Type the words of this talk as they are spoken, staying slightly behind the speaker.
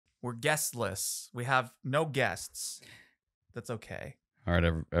We're guestless. We have no guests. That's okay. All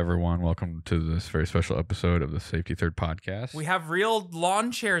right, everyone, welcome to this very special episode of the Safety Third podcast. We have real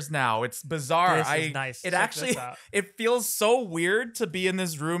lawn chairs now. It's bizarre. This is nice. It Check actually, this out. it feels so weird to be in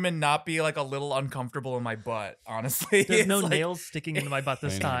this room and not be like a little uncomfortable in my butt, honestly. There's It's no like- nails sticking into my butt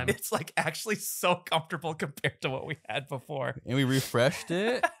this I know. time. It's like actually so comfortable compared to what we had before. And we refreshed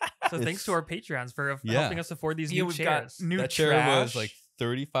it. So thanks to our Patreons for Yeah. helping us afford these Yeah, new we've got chairs. new That chair was trash. like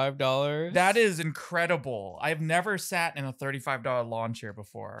 $35. That is incredible. I've never sat in a $35 lawn chair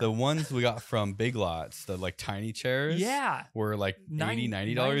before. The ones we got from Big Lots, the like tiny chairs. Yeah. Were like $80,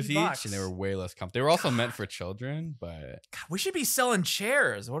 $90 each, $90. and they were way less comfortable. They were also meant for children, but God, we should be selling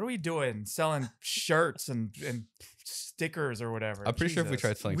chairs. What are we doing? Selling shirts and stickers or whatever. I'm pretty sure if we Jesus.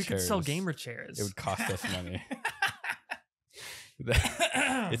 tried selling We chairs, could sell gamer chairs. it would cost us money.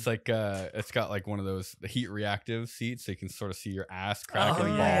 It's like it's got like one of those the heat reactive seats, so you can sort of see your ass crack Oh,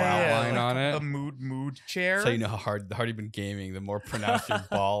 and ball yeah. outline on A it. mood chair. So you know how hard the harder you've been gaming, the more pronounced your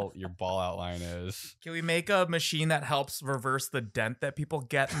ball outline is. Can we make a machine that helps reverse the dent that people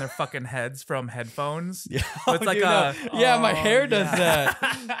get in their fucking heads from headphones? Yeah, So it's like dude, a yeah, my oh, hair does yeah.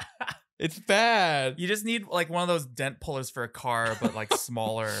 that. It's bad. You just need like one of those dent pullers for a car, but like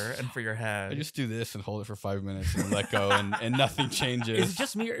smaller and for your head. I just do this and hold it for 5 minutes and let go, and nothing changes. Is it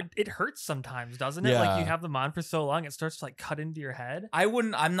just me? Or it hurts sometimes, doesn't it? Like Yeah. you have them on for so long, it starts to like cut into your head.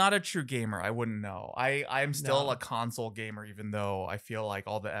 I'm not a true gamer. I wouldn't know. I'm still No. a console gamer, even though I feel like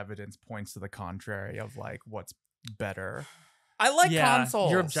all the evidence points to the contrary of like what's better. I like consoles.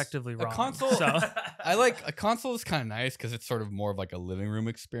 You're objectively wrong. console- So, I like a console is kind of nice because it's sort of more of like a living room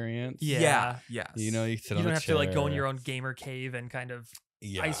experience. Yeah. Yes. You know, you sit you on don't a have to like go in chair. your own gamer cave and kind of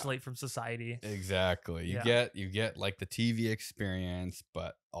Yeah. isolate from society. Exactly. You get like the TV experience,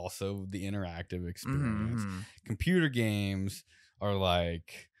 but also the interactive experience. Mhm. Computer games are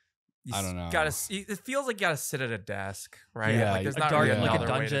like I don't know. It feels like you gotta sit at a desk, right? Yeah, like there's a not dark- really like a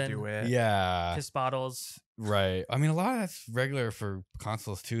another way to dungeon. do it. yeah, Piss bottles. right. I mean, a lot of that's regular for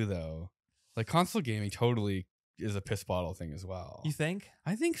consoles too, though. Like console gaming totally is a piss bottle thing as well. You think?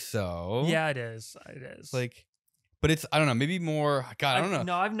 I think so. Yeah, it is. It is. Like, but it's I don't know. Maybe more. God, I don't know.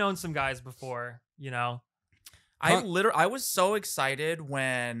 No, I've known some guys before. You know. I was so excited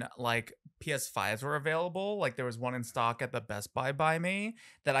when like PS5s were available. Like there was one in stock at the Best Buy by me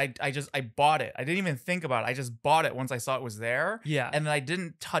that I bought it. I didn't even think about it. I just bought it once I saw it was there. Yeah. And then I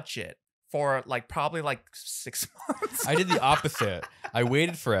didn't touch it for like probably like 6 months. I did the opposite. I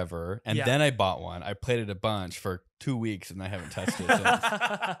waited forever and Yeah. then I bought one. I played it a bunch for 2 weeks and I haven't touched it since.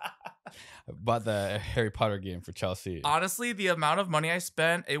 I bought the Harry Potter game for Chelsea. Honestly, the amount of money I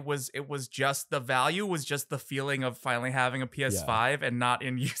spent, it was just the value was just the feeling of finally having a PS5 and not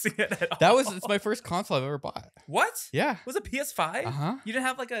in using it at all. It's my first console I've ever bought. What? Yeah. Was it PS5? Uh-huh. You didn't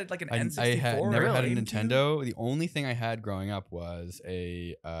have like an I N64? had never had a GameCube? Nintendo. The only thing I had growing up was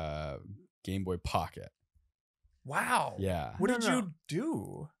a Game Boy Pocket. Wow. Yeah. What No, did no. you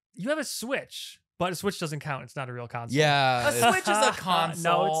do? You have a Switch, but a Switch doesn't count. It's not a real console. Yeah. A it's- Switch is a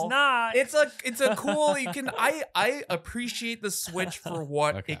console. No, it's not. It's a cool. You can. I appreciate the Switch for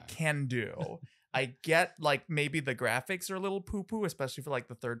what Okay. it can do. I get like maybe the graphics are a little poo poo, especially for like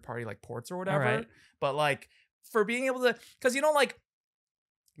the third party like ports or whatever. right. But like for being able to, because you know like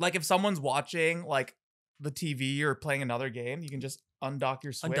if someone's watching like the TV or playing another game, you can just undock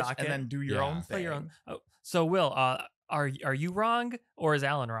your Switch Undock and it. then do your Yeah. own thing. Play your own. Oh, so Will, are you wrong or is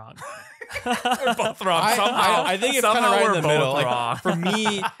Alan wrong? We're both wrong. I think it's kind of somehow right in we're the both middle. Like, wrong.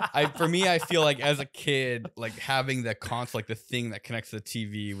 for me, I feel like as a kid, like having the console, like the thing that connects to the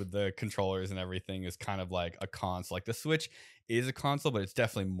TV with the controllers and everything, is kind of like a console. Like the Switch is a console, but it's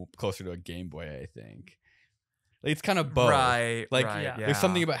definitely closer to a Game Boy. I think. Like, it's kind of both. Right. Like right, yeah. there's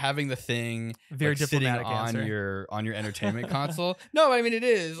something about having the thing Very like, sitting diplomatic on answer. your entertainment console. No, I mean it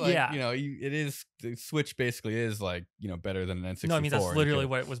is like Yeah. you know it is the Switch basically is like better than an N64. No, I mean that's You literally could-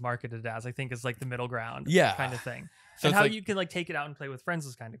 what it was marketed as. I think is like the middle ground. Yeah. Kind of thing. So And it's how like- you can like take it out and play with friends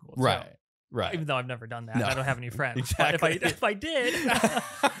is kind of cool. too. right. Right. Even though I've never done that, No. I don't have any friends. Exactly. But if I did,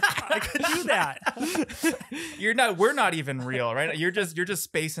 I could do that. We're not even real, right? You're just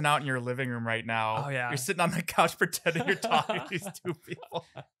spacing out in your living room right now. Oh, yeah. You're sitting on the couch pretending you're talking to these two people.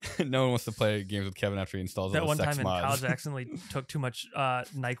 No one wants to play games with Kevin after he installs all That the one sex time in mods. college, I accidentally took too much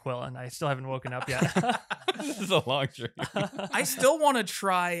NyQuil, and I still haven't woken up yet. This is a long dream. I still want to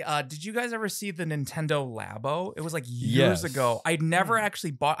try. Did you guys ever see the Nintendo Labo? It was like years Yes. ago. I'd never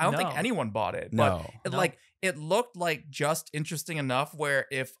actually bought. I don't think No. anyone bought it. No. But No. it looked like just interesting enough where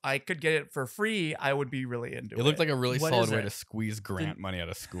if I could get it for free, I would be really into it. It looked like a really What solid is way it? to squeeze grant money out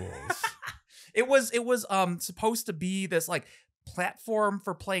of schools. it was supposed to be this like platform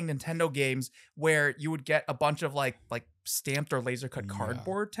for playing Nintendo games where you would get a bunch of like stamped or laser cut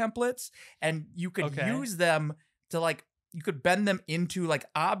cardboard templates, and you could use them to like, you could bend them into like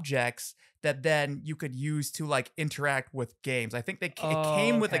objects that then you could use to like interact with games. I think it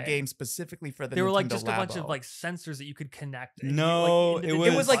came with a game specifically for the They were Nintendo like just Labo. a bunch of like sensors that you could connect. And No, like,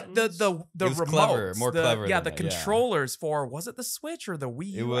 it was like the it was remotes, clever, more clever Yeah, than the that, yeah. controllers for, was it the Switch or the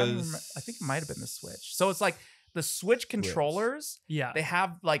Wii U? I think it might have been the Switch. So it's like the Switch controllers. Yeah, They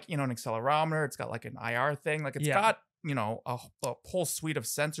have like, you know, an accelerometer. It's got like an IR thing. Like it's got, you know, a whole suite of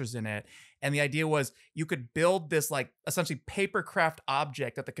sensors in it. And the idea was you could build this like essentially papercraft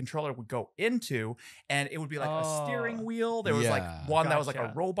object that the controller would go into, and it would be like a steering wheel. There was like one that was like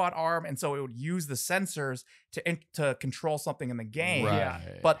a robot arm, and so it would use the sensors to control something in the game.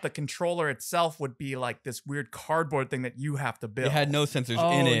 Right. But the controller itself would be like this weird cardboard thing that you have to build. It had no sensors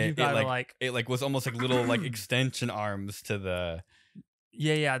in it. You gotta It was almost like little like extension arms to the.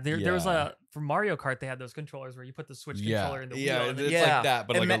 There was a, for Mario Kart they had those controllers where you put the Switch controller in the wheel. It's like that,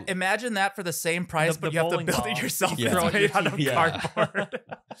 but like imagine that for the same price, but you have to build it yourself. You It's made out of cardboard.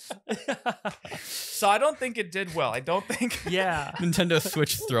 So I don't think it did well. I don't think. Yeah. Nintendo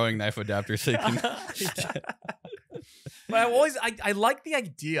Switch throwing knife adapter so you can. But I like the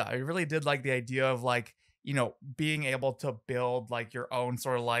idea. I really did like the idea of like, you know, being able to build like your own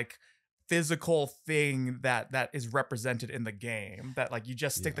sort of like physical thing that is represented in the game, that like you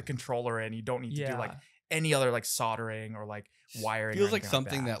just stick the controller in, you don't need to do like any other like soldering or like wiring. Feels like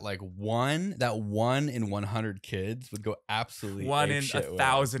something that like one in 100 kids would go absolutely one in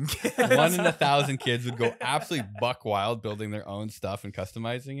 1,000 kids. 1 in 1,000 kids would go absolutely buck wild building their own stuff and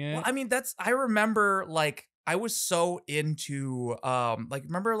customizing it. Well, I mean, I remember like I was so into like,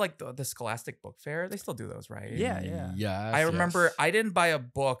 remember like the Scholastic Book Fair? They still do those, right? Yeah. I remember I didn't buy a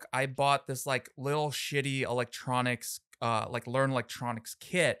book. I bought this like little shitty electronics like learn electronics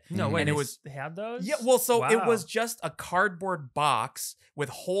kit. No way, and it was, they had those? Yeah, well, so it was just a cardboard box with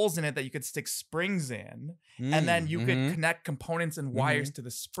holes in it that you could stick springs in, and then you could connect components and wires to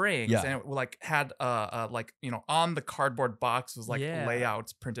the springs, and it like had like, you know, on the cardboard box was like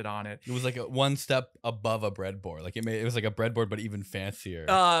layouts printed on it. It was like one step above a breadboard. Like it was like a breadboard, but even fancier.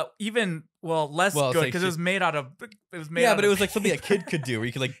 Less good because it was made out of. It was made. Yeah, but it was like something a kid could do, where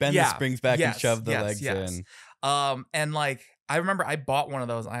you could like bend the springs back and shove the legs in. And like I remember I bought one of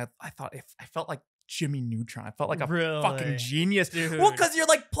those. And I thought I felt like Jimmy Neutron. I felt like a fucking genius, dude. Well, because you're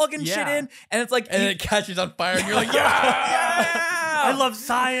like plugging shit in, and it's like, and it catches on fire, and you're like, I love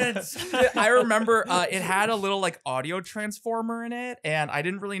science. I remember it had a little like audio transformer in it, and I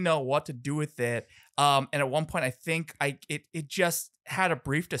didn't really know what to do with it. And at one point, I think it just had a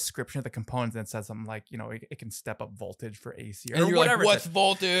brief description of the components, and it said something like, you know, it can step up voltage for AC or and you're whatever. Like, what's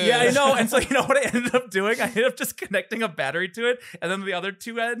voltage? Yeah, I know. And so, you know what I ended up doing? I ended up just connecting a battery to it, and then the other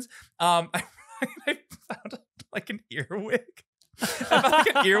two ends, I found like an earwig. I found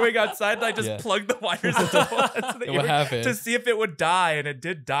like an earwig outside, and I just plugged the wires into the earwig to see if it would die, and it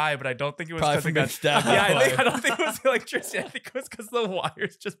did die, but I don't think it was because it got stabbed. Yeah, I don't think it was electricity. I think it was because the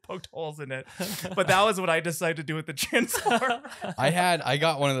wires just poked holes in it. But that was what I decided to do with the transformer. I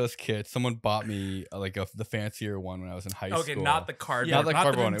got one of those kits. Someone bought me like the fancier one when I was in high school. Okay, not the cardboard, not the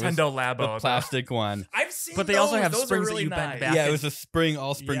cardboard one. Nintendo Labo, the plastic one. I've seen, but they also have those springs really that you bend back. Yeah, it was a spring,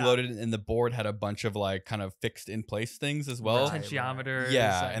 all spring loaded, and the board had a bunch of like kind of fixed in place things as well. Potentiometers.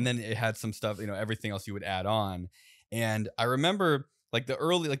 Yeah, and then it had some stuff, you know, everything else you would add on. And I remember like the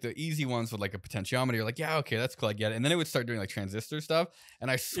early, like the easy ones with like a potentiometer, you're like, yeah, okay, that's cool, I get it. And then it would start doing like transistor stuff. And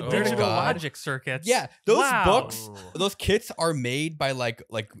I swear to God, logic circuits. Yeah, those books, those kits are made by like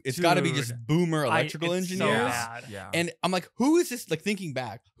it's got to be just boomer electrical engineers. So yeah. And I'm like, who is this? Like thinking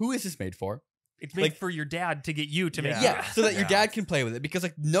back, who is this made for? It's made for your dad to get you to make it. So that your dad can play with it, because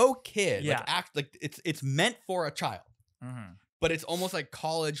like no kid like it's meant for a child. Mm-hmm. But it's almost like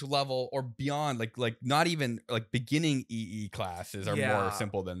college level or beyond, like not even like beginning EE classes are more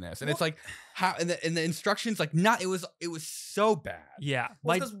simple than this. And it's like how and the instructions like not it was so bad. Yeah.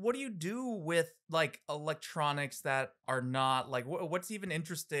 Well, because what do you do with like electronics that are not like what's even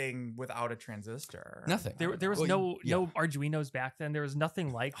interesting without a transistor? Nothing. There was no Arduinos back then. There was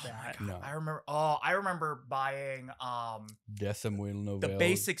nothing like that. No. I remember buying the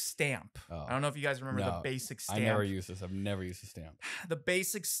basic stamp. I don't know if you guys remember the basic stamp. I never used this. I've never used a stamp. The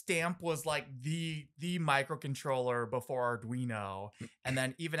basic stamp was like the microcontroller before Arduino, and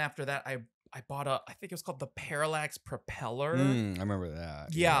then even after that, bought I think it was called the Parallax Propeller. I remember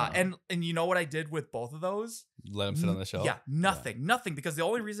that. Yeah, and you know what I did with both of those? Let them sit on the shelf. Yeah, nothing. Because the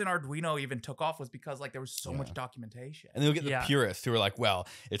only reason Arduino even took off was because like there was so much documentation. And then you'll get the purists who are like, well,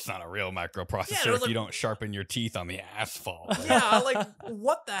 it's not a real microprocessor if you don't sharpen your teeth on the asphalt. Yeah, like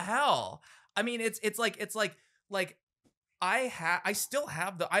what the hell? I mean, it's like I still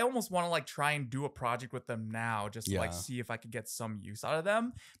have I almost want to like try and do a project with them now just to like see if I could get some use out of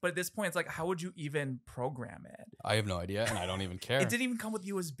them. But at this point, it's like, how would you even program it? I have no idea, and I don't even care. It didn't even come with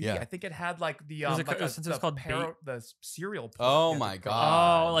USB. Yeah. I think it had like the since it was called the serial port. Oh my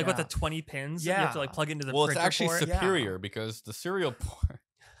god! Oh, like with the 20 pins. Yeah, You have to like plug into the. Well, it's actually superior because the serial port.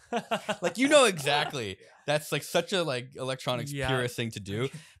 Like exactly. That's like such a like electronics purist thing to do.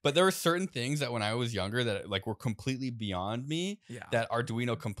 But there were certain things that when I was younger that like were completely beyond me that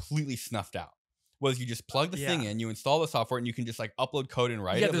Arduino completely snuffed out. Was you just plug the thing in, you install the software, and you can just like upload code and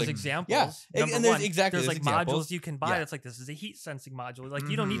write it. There's like, examples. Yeah, and there's exactly there's like examples. modules you can buy. That's like this is a heat sensing module. Like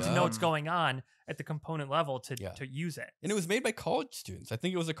you don't need to know what's going on at the component level to use it. And it was made by college students. I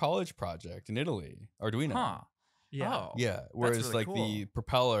think it was a college project in Italy. Arduino. Yeah. Oh, yeah. Whereas really like cool. the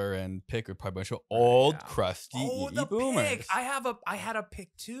propeller and pick are probably a bunch of old crusty the boomers. pick. I had a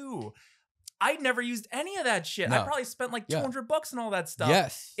pick too. I never used any of that shit. No. I probably spent like $200 and all that stuff.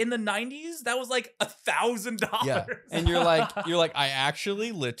 Yes. In the 90s, that was like $1,000. Yeah. And you're like, I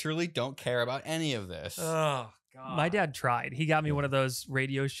actually literally don't care about any of this. Oh God. My dad tried. He got me one of those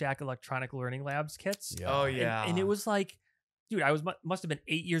Radio Shack electronic learning labs kits. Yeah. Oh yeah. And it was like, dude, I must have been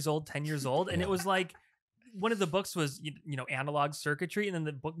 8 years old, 10 years old, and it was like. One of the books was analog circuitry, and then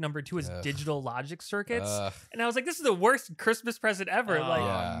the book number 2 is digital logic circuits. And I was like, this is the worst Christmas present ever.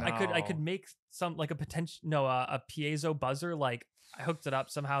 I could make some like a piezo buzzer. Like I hooked it up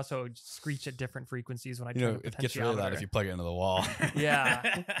somehow so it would screech at different frequencies when I turn the it gets really loud if you plug it into the wall.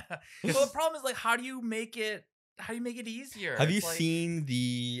 Yeah. Well, the problem is like, how do you make it easier? Have you seen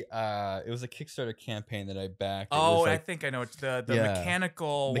the it was a Kickstarter campaign that I backed. Oh, I think I know. It's the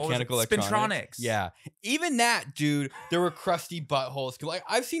mechanical Spintronics. Yeah. Even that, dude, there were crusty buttholes. Like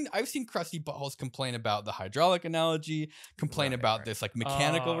I've seen crusty buttholes complain about the hydraulic analogy, complain about this like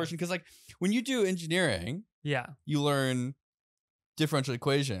mechanical version. Because like when you do engineering, you learn differential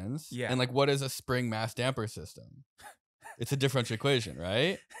equations. Yeah. And like what is a spring mass damper system? It's a differential equation,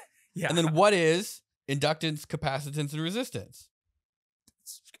 right? Yeah. And then what is inductance, capacitance, and resistance?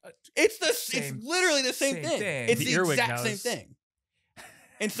 It's literally the same thing. It's the exact same thing.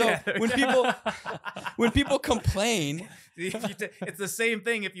 And so when people complain, it's the same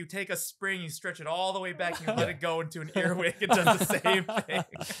thing. If you take a spring, you stretch it all the way back, and you let it go into an earwig, it does the same thing.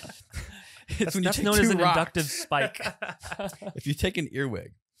 That's known as an inductive spike. If you take an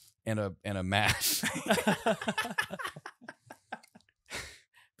earwig and a mass.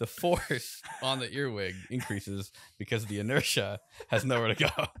 The force on the earwig increases because the inertia has nowhere to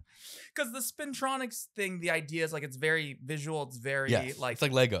go. Because the Spintronics thing, the idea is like it's very visual. It's very like it's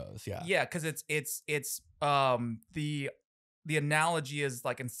like Legos. Yeah. Yeah, because it's the analogy is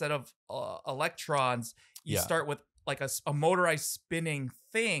like instead of electrons, you start with like a motorized spinning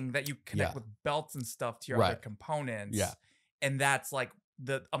thing that you connect with belts and stuff to your other components. Yeah, and that's like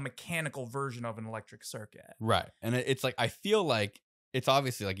a mechanical version of an electric circuit. Right, and it's like I feel like. It's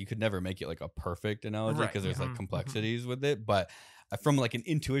obviously like you could never make it like a perfect analogy because there's like complexities with it. But from like an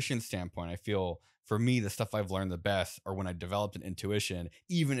intuition standpoint, I feel for me, the stuff I've learned the best are when I developed an intuition,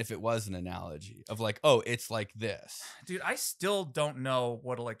 even if it was an analogy of like, oh, it's like this. Dude, I still don't know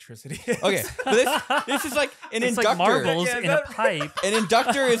what electricity is. Okay, but this is like an inductor. Like marbles in a pipe. An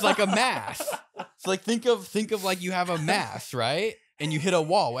inductor is like a mass. So like think of like you have a mass, right? And you hit a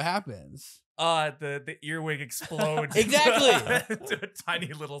wall. What happens? The earwig explodes exactly into a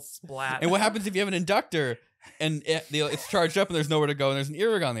tiny little splat. And what happens if you have an inductor and it's charged up and there's nowhere to go and there's an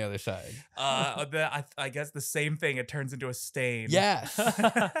earwig on the other side? I guess the same thing. It turns into a stain. Yes.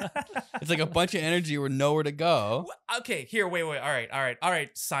 It's like a bunch of energy with nowhere to go. Okay, here, wait. All right,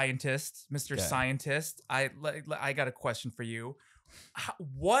 scientist, Mr. Scientist. I got a question for you.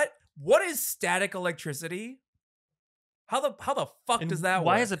 What is static electricity? How the fuck does that work?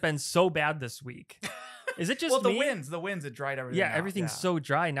 Why has it been so bad this week? Is it just the winds, it dried everything out. Everything's so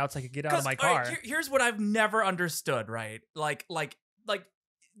dry now. It's like, get out of my car. Right, here's what I've never understood, right? Like,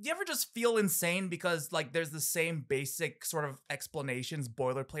 you ever just feel insane because like there's the same basic sort of explanations,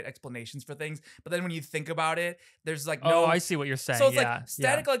 boilerplate explanations for things, but then when you think about it, there's like no. Oh, I see what you're saying. So it's like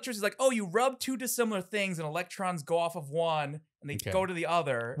static electricity is like, oh, you rub two dissimilar things and electrons go off of one and they go to the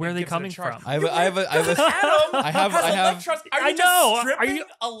other. Where are they coming from? I have a electrons. Are you just stripping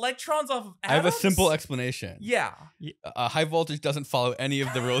electrons off of atoms? I have a simple explanation. Yeah. High voltage doesn't follow any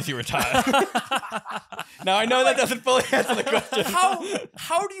of the rules you were taught. Now I know that doesn't fully answer the question.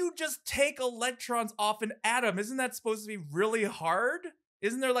 How do you just take electrons off an atom? Isn't that supposed to be really hard?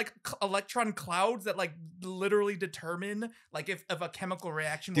 Isn't there like electron clouds that like literally determine like if a chemical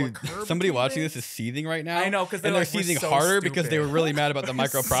reaction will occur? Somebody watching this is seething right now. I know, because they're seething harder because they were really mad about the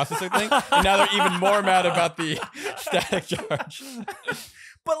microprocessor thing, and now they're even more mad about the static charge.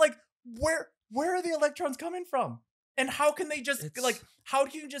 But like, where are the electrons coming from? And how can they just how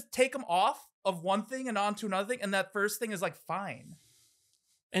do you just take them off of one thing and onto another thing, and that first thing is like fine?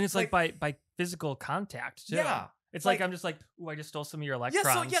 And it's like by physical contact too. Yeah. It's like I'm just like, ooh, I just stole some of your electrons.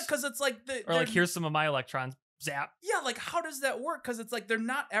 Yeah, so because it's like or like here's some of my electrons. Zap. Yeah, like how does that work? Because it's like they're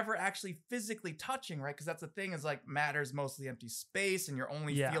not ever actually physically touching, right? Because that's the thing is like matter's mostly empty space, and you're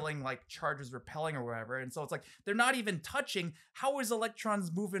only feeling like charges repelling or whatever. And so it's like they're not even touching. How is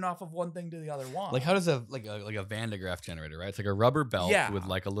electrons moving off of one thing to the other one? Like how does a Van de Graaff generator, right? It's like a rubber belt with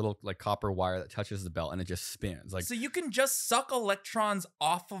like a little like copper wire that touches the belt and it just spins. Like so you can just suck electrons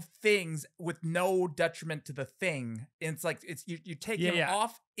off of things with no detriment to the thing. And it's like you take them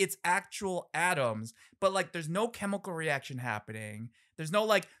off its actual atoms, but like there's no chemical reaction happening. There's no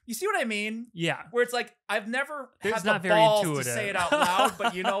like, you see what I mean? Yeah. Where it's like, I've never had the balls to say it out loud,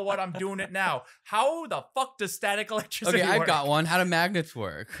 but you know what? I'm doing it now. How the fuck does static electricity work? I've got one. How do magnets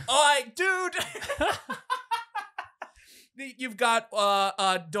work? Dude. You've got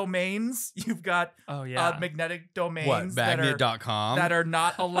domains. You've got magnetic domains. What, magnet.com? That are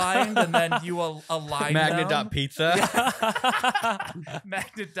not aligned, and then you align Magnet.pizza?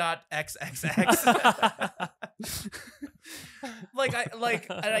 Magnet.xxx.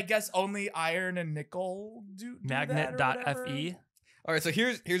 And I guess only iron and nickel do Magnet.fe. All right, so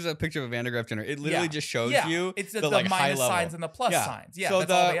here's a picture of a Van de Graaff generator. It literally just shows you it's the like minus high signs and the plus signs. Yeah, so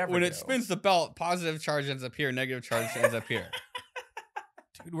that's all they ever when do. it spins the belt, positive charge ends up here, negative charge ends up here.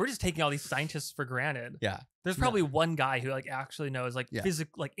 Dude, we're just taking all these scientists for granted. Yeah, there's probably one guy who like actually knows like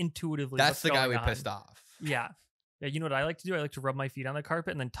like intuitively. That's the guy we on. pissed off. Yeah. Yeah, you know what I like to do? I like to rub my feet on the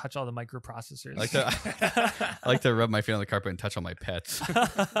carpet and then touch all the microprocessors. I like to rub my feet on the carpet and touch all my pets.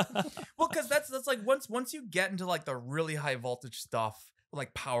 Well, because that's like once you get into like the really high voltage stuff,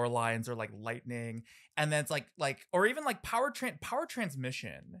 like power lines or like lightning, and then it's like or even like power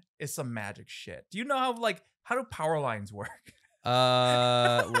transmission is some magic shit. Do you know how do power lines work?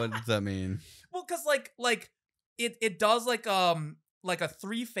 What does that mean? Well, because like it does like a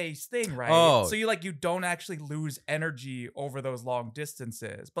three-phase thing, right? Oh. So you don't actually lose energy over those long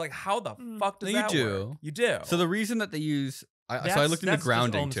distances. But like how the fuck does that work? You do. So the reason that they use so I looked into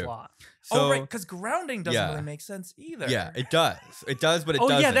grounding too. So, right, because grounding doesn't really make sense either. Yeah, it does. It does, but it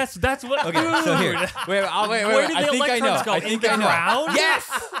doesn't. Oh yeah, that's what. Okay, so here, wait. Where did the electrons go? In the ground? Yes.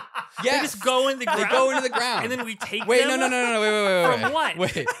 They just go in the ground. They go into the ground, and then we take. Wait, them no. Wait. From what?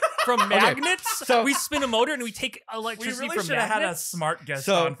 Wait. From magnets? So we spin a motor and we take electricity we really from should have had a smart guest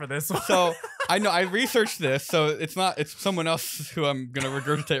on for this one. So I know I researched this, so it's someone else who I'm gonna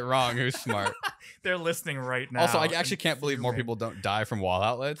regurgitate wrong who's smart. They're listening right now. Also, I actually can't believe more people don't die from wall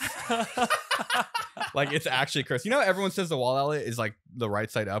outlets. Like it's actually cursed. You know, everyone says the wall outlet is like the right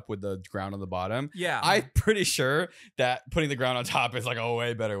side up with the ground on the bottom. Yeah, I'm pretty sure that putting the ground on top is like a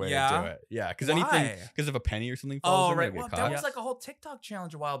way better way to do it. Yeah, because if a penny or something falls in, right. Well, that was like a whole TikTok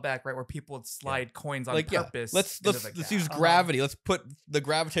challenge a while back, right, where people would slide coins on purpose. Let's use gravity. Let's put the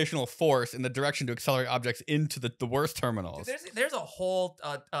gravitational force in the direction to accelerate objects into the worst terminals. There's a whole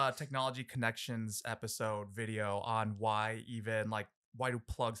technology connections episode video on why do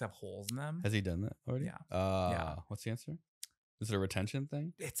plugs have holes in them? Has he done that already? Yeah. What's the answer? Is it a retention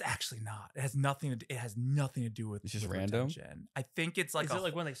thing? It's actually not. It has nothing to do with. It's just random. Retention. I think it's like. Is it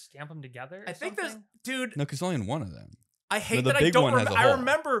like when they stamp them together? I think there's, dude. No, because only in one of them. I hate that I don't remember. I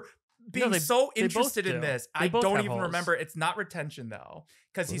remember being so interested in this. I don't even remember. It's not retention though,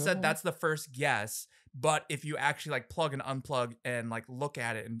 because he said that's the first guess. But if you actually like plug and unplug and like look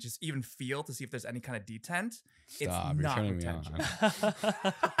at it and just even feel to see if there's any kind of detent, it's not retention.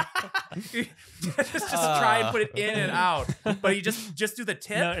 just try and put it in and out, but you just do the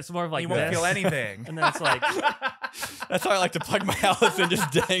tip. No, it's more of like you won't feel anything, and then it's like that's how I like to plug my outlets in,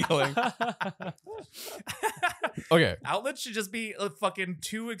 just dangling. Okay, outlets should just be fucking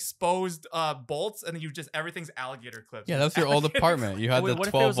two exposed bolts, and then everything's alligator clips. Yeah, that's your old apartment. You had the 12 what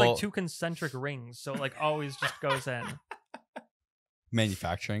if it was like two concentric rings, so like always just goes in.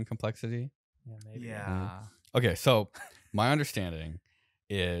 Manufacturing complexity. Yeah, maybe. Yeah. Okay, so my understanding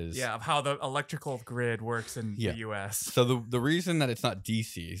is of how the electrical grid works in the US. So the reason that it's not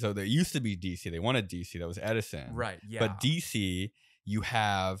DC, so there used to be DC, they wanted DC, that was Edison. Right, yeah. But DC, you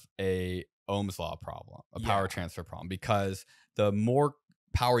have a Ohm's law problem, a power transfer problem, because the more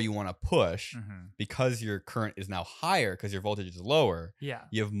power you want to push, because your current is now higher because your voltage is lower,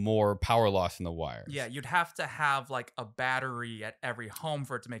 you have more power loss in the wires. Yeah, you'd have to have like a battery at every home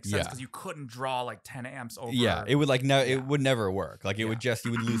for it to make sense, because you couldn't draw like 10 amps over. Yeah, it would like it would never work. Like it would just,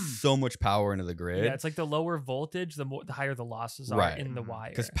 you would lose so much power into the grid. Yeah, it's like the lower voltage, the higher the losses are in the wire.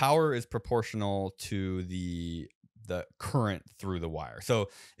 Because power is proportional to the current through the wire. So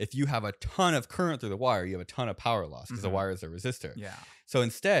if you have a ton of current through the wire, you have a ton of power loss because the wire is a resistor. Yeah. So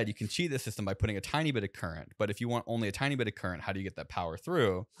instead, you can cheat the system by putting a tiny bit of current. But if you want only a tiny bit of current, how do you get that power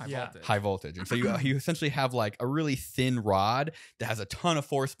through? High voltage. And so you essentially have like a really thin rod that has a ton of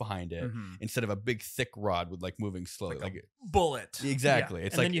force behind it instead of a big thick rod with like moving slowly. Like a bullet. Exactly. Yeah.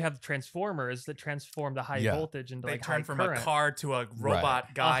 It's and like, then you have transformers that transform the high voltage into like turn high from current. a car to a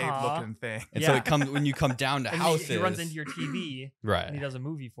robot guy looking thing. And so it comes when you come down to and houses. He runs into your TV. Right. And he does a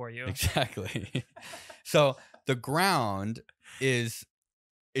movie for you. Exactly. So the ground is,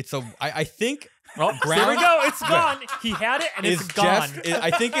 I think. Well, there we go. It's gone. He had it and it's gone.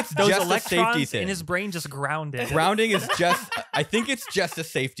 I think it's those just electrons a safety thing. in his brain just grounded. Grounding is just, I think it's just a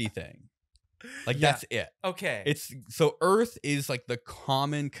safety thing. Like that's it. Okay. It's so Earth is like the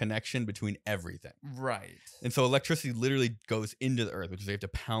common connection between everything. Right. And so electricity literally goes into the Earth, which is they have to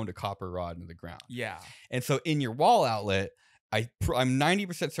pound a copper rod into the ground. Yeah. And so in your wall outlet, I'm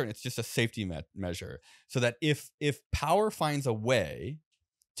 90% certain it's just a safety measure, so that if power finds a way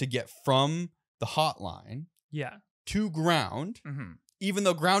to get from the hot line to ground, even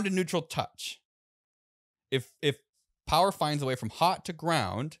though ground and neutral touch, if power finds a way from hot to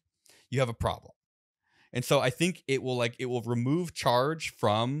ground, you have a problem. And so I think it will remove charge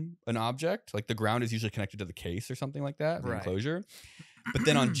from an object. Like the ground is usually connected to the case or something like that, the enclosure. But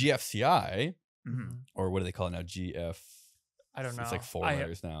then on GFCI, or what do they call it now? I don't know. It's like 4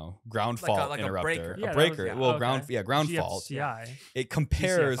 letters now. Ground like fault a interrupter. breaker. A breaker. Ground fault. GFCI. It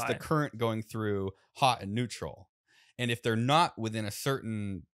compares GCFI. the current going through hot and neutral. And if they're not within a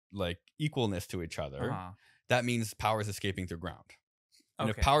certain like equalness to each other, that means power is escaping through ground. And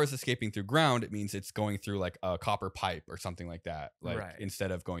if power is escaping through ground, it means it's going through like a copper pipe or something like that, like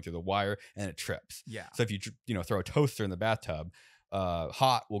instead of going through the wire, and it trips. Yeah. So if you throw a toaster in the bathtub,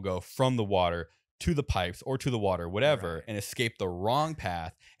 hot will go from the water to the pipes or to the water, whatever, and escape the wrong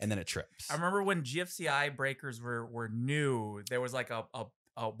path, and then it trips. I remember when GFCI breakers were new, there was like a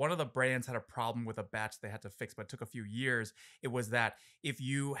one of the brands had a problem with a batch they had to fix, but it took a few years. It was that if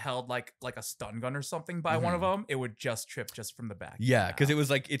you held like a stun gun or something by one of them, it would just trip just from the back. Yeah, because it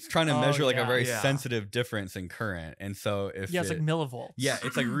was like it's trying to measure like a very sensitive difference in current, and so if it's like millivolts. Yeah,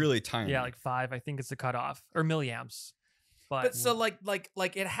 it's like really tiny. Yeah, like 5. I think it's the cutoff, or milliamps. But so like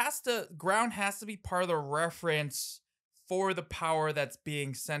it has to, ground has to be part of the reference for the power that's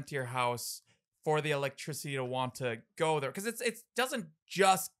being sent to your house for the electricity to want to go there, because it doesn't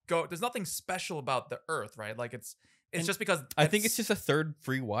just go. There's nothing special about the Earth, right? Like it's just because I think it's just a third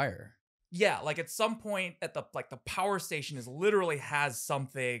free wire. Yeah, like at some point at the power station is literally has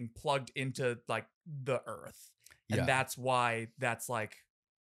something plugged into like the Earth, and that's why that's like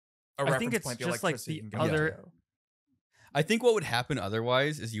a reference point. The just like electricity the can go other. to. I think what would happen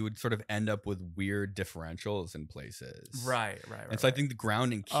otherwise is you would sort of end up with weird differentials in places. Right. And so I think the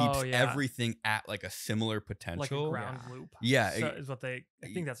grounding keeps everything at like a similar potential. Like a ground loop. Yeah. So is what I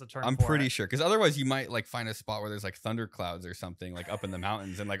think that's a term I'm for pretty it. sure. Because otherwise you might like find a spot where there's like thunderclouds or something like up in the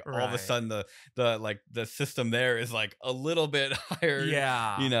mountains, and like all of a sudden the system there is like a little bit higher.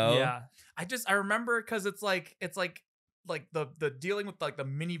 Yeah. You know? Yeah. I remember because it's like the dealing with like the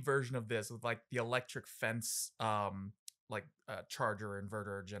mini version of this with like the electric fence like charger,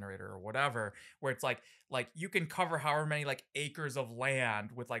 inverter, generator, or whatever, where it's like you can cover however many like acres of land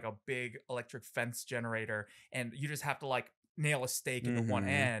with like a big electric fence generator, and you just have to like nail a stake into one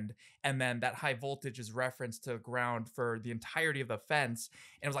end, and then that high voltage is referenced to ground for the entirety of the fence.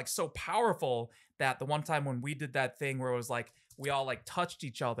 And it was like so powerful that the one time when we did that thing where it was like we all like touched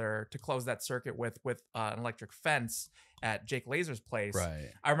each other to close that circuit with an electric fence at Jake Laser's place.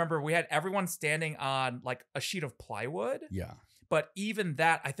 Right. I remember we had everyone standing on like a sheet of plywood. Yeah. But even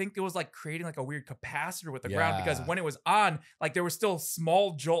that, I think it was like creating like a weird capacitor with the ground, because when it was on, like there were still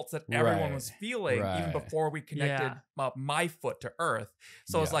small jolts that everyone was feeling even before we connected my foot to earth.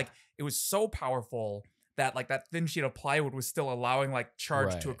 So it was like, it was so powerful that like that thin sheet of plywood was still allowing like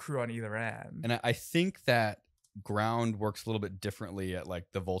charge to accrue on either end. And I think that ground works a little bit differently at like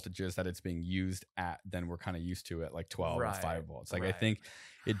the voltages that it's being used at than we're kind of used to at like 12 and 5 volts. Like I think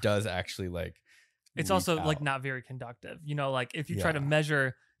it does actually like it's also like not very conductive. You know, like if you try to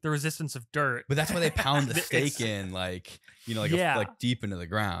measure the resistance of dirt, but that's why they pound the stake in, like, you know, like like deep into the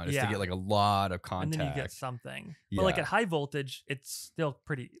ground, is to get like a lot of contact, and then you get something. But like at high voltage, it's still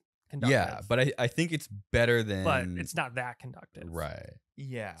pretty conductive. Yeah, but I think it's better than, but it's not that conductive, right?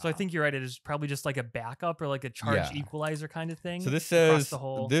 Yeah. So I think you're right. It is probably just like a backup or like a charge equalizer kind of thing. So this says the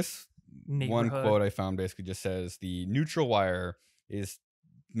whole this one quote I found basically just says the neutral wire is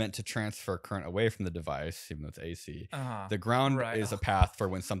meant to transfer current away from the device, even though it's AC. The ground is a path for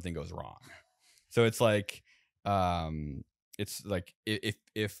when something goes wrong. So it's like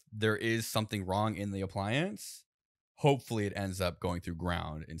if there is something wrong in the appliance, hopefully it ends up going through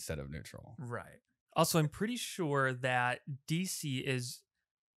ground instead of neutral. Right. Also, I'm pretty sure that DC is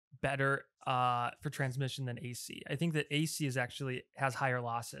better for transmission than AC. I think that AC is actually has higher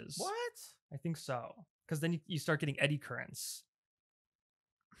losses. What? I think so. Because then you start getting eddy currents.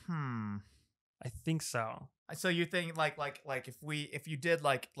 I think so. So you think like if you did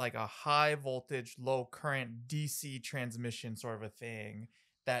like a high voltage, low current DC transmission sort of a thing,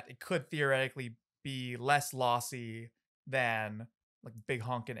 that it could theoretically be less lossy than like big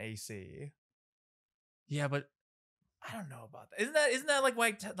honkin' AC. Yeah, but I don't know about that. Isn't that like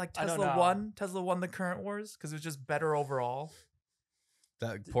why Tesla won the current wars, because it was just better overall?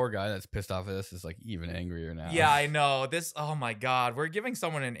 That poor guy that's pissed off at this is like even angrier now. Yeah, I know. Oh my God. We're giving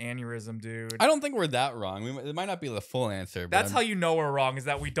someone an aneurysm, dude. I don't think we're that wrong. It might not be the full answer. But That's how you know we're wrong, is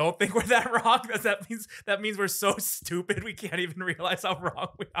that we don't think we're that wrong. That means we're so stupid we can't even realize how wrong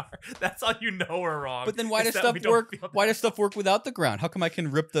we are. That's how you know we're wrong. But then why does stuff work? Why does stuff work without the ground? How come I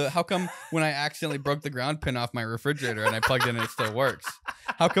can how come when I accidentally broke the ground pin off my refrigerator and I plugged in and it still works?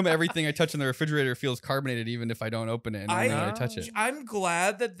 How come everything I touch in the refrigerator feels carbonated even if I don't open it and only when I touch it? I'm glad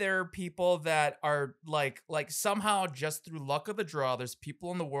that there are people that are like somehow just through luck of the draw, there's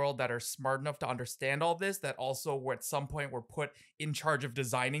people in the world that are smart enough to understand all this, that also were at some point were put in charge of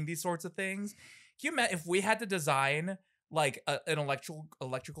designing these sorts of things. Can you imagine if we had to design like an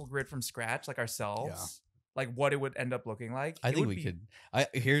electrical grid from scratch, like ourselves? Like what it would end up looking like? I think we could. I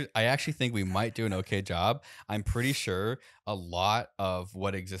actually think we might do an okay job. I'm pretty sure a lot of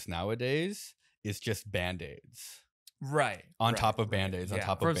what exists nowadays is just Band-Aids. Right. On top of Band-Aids, on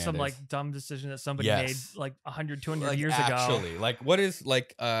top of Band-Aids. For some like dumb decision that somebody made like 100, 200 years ago. Actually, like what is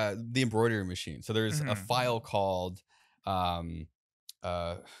like the embroidery machine? So there's a file called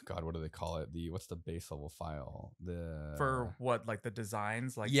God, what do they call it? What's the base level file? For what, like the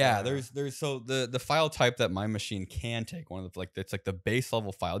designs? Like there's so the file type that my machine can take, one of the like it's like the base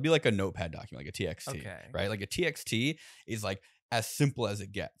level file. It'd be like a notepad document, like a TXT. Okay. Right? Like a TXT is like as simple as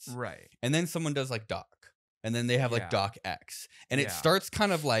it gets. Right. And then someone does like doc. And then they have like docx, and it starts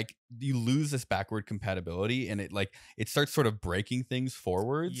kind of like you lose this backward compatibility, and it starts sort of breaking things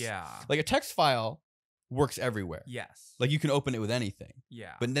forwards. Yeah. Like a text file works everywhere. Yes. Like you can open it with anything.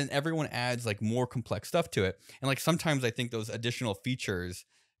 Yeah. But then everyone adds like more complex stuff to it. And like sometimes I think those additional features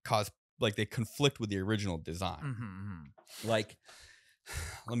cause like they conflict with the original design. Like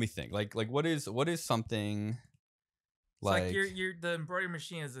let me think. Like what is something like the embroidery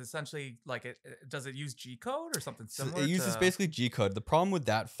machine is essentially like does it use G code or something similar? It uses basically G code. The problem with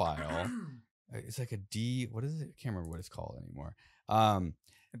that file, it's like a D. What is it? I can't remember what it's called anymore.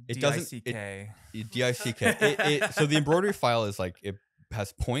 It doesn't. DICK. So the embroidery file is like it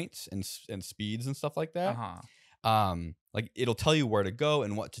has points and speeds and stuff like that. Like it'll tell you where to go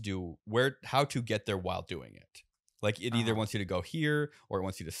and what to do, how to get there while doing it. Like it either wants you to go here, or it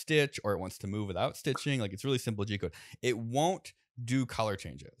wants you to stitch, or it wants to move without stitching. Like it's really simple G code. It won't do color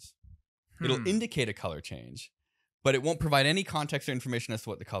changes. It'll indicate a color change, but it won't provide any context or information as to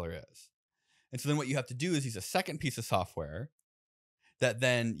what the color is. And so then what you have to do is use a second piece of software that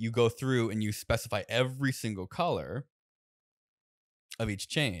then you go through and you specify every single color of each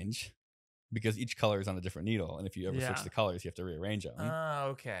change, because each color is on a different needle. And if you ever switch the colors, you have to rearrange them.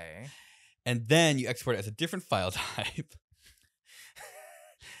 Okay. And then you export it as a different file type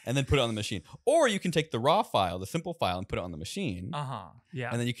and then put it on the machine. Or you can take the raw file, the simple file, and put it on the machine. Yeah.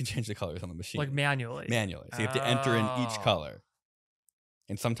 And then you can change the colors on the machine. Like manually. So you have to enter in each color.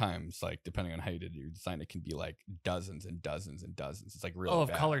 And sometimes, like, depending on how you did your design, it can be like dozens and dozens and dozens. It's like really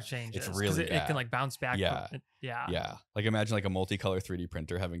bad. Of color changes. It's really bad. It can like bounce back. Yeah. Yeah. Like imagine like a multicolor 3D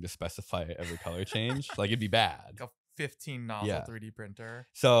printer having to specify every color change. Like it'd be bad. Like a 15 nozzle 3D printer.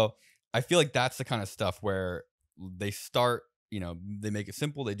 So I feel like that's the kind of stuff where they start, they make it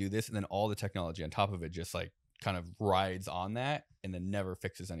simple, they do this, and then all the technology on top of it just like kind of rides on that and then never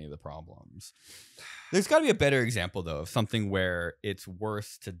fixes any of the problems. There's got to be a better example though of something where it's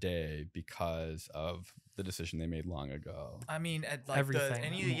worse today because of the decision they made long ago. I mean, like everything.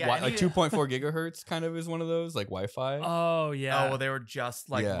 Like 2.4 gigahertz kind of is one of those, like Wi-Fi. Oh yeah. Oh well, they were just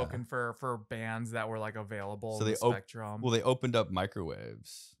like looking for bands that were like available So in the spectrum. Well, they opened up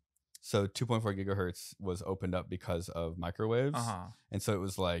microwaves. So 2.4 gigahertz was opened up because of microwaves. And so it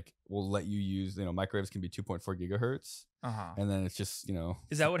was like, we'll let you use, microwaves can be 2.4 gigahertz. And then it's just,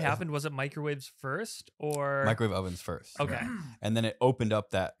 Is that what happened? Was it microwaves first or microwave ovens first? Okay. And then it opened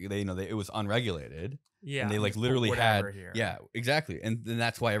up that it was unregulated. Yeah. And they like literally had here. Yeah, exactly. And then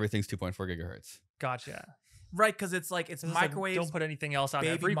that's why everything's 2.4 gigahertz. Gotcha. Right, because it's microwaves. Don't put anything else on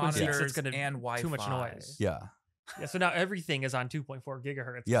that baby frequency. monitors It's going to and Wi-Fi. too much noise. Yeah. Yeah, so now everything is on 2.4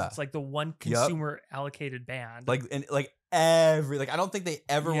 gigahertz. Yeah. It's like the one consumer allocated band. I don't think they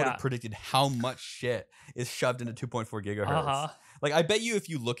ever would have predicted how much shit is shoved into 2.4 gigahertz. Like, I bet you if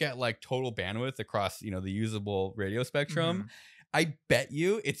you look at like total bandwidth across, the usable radio spectrum, I bet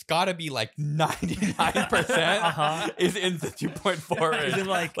you it's got to be like 99% is in the 2.4 range.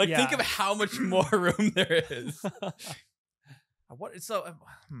 Think of how much more room there is.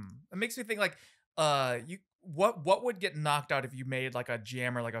 It makes me think like what would get knocked out if you made like a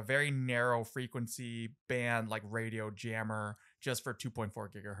jammer, like a very narrow frequency band, like radio jammer just for 2.4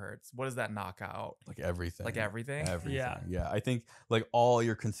 gigahertz? What does that knock out? Like everything. Yeah. I think like all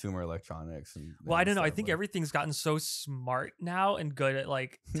your consumer electronics. I don't know. I think everything's gotten so smart now and good at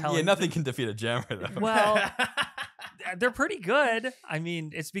like telling. Yeah, nothing can defeat a jammer though. Well, they're pretty good. I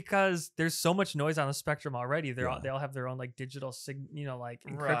mean, it's because there's so much noise on the spectrum already. They all have their own like digital like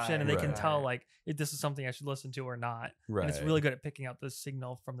encryption, and they can tell like if this is something I should listen to or not. Right. And it's really good at picking out the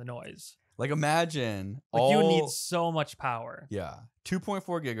signal from the noise. Like imagine you need so much power. Yeah. 2.4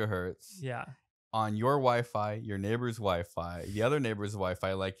 gigahertz. Yeah. On your Wi-Fi, your neighbor's Wi-Fi, the other neighbor's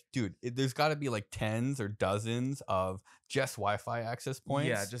Wi-Fi. Like, dude, there's got to be like tens or dozens of just Wi-Fi access points.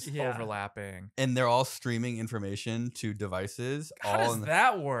 Yeah, just overlapping. And they're all streaming information to devices. How does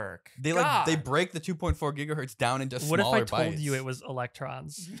that work? They break the 2.4 gigahertz down into smaller What if I bites. told you it was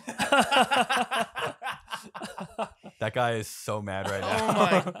electrons? That guy is so mad right now. Oh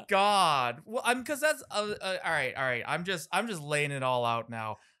my god. Well, because that's all right. I'm just laying it all out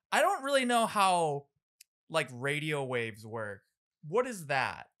now. I don't really know how like radio waves work. What is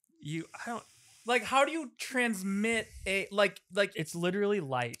that? How do you transmit a like it's literally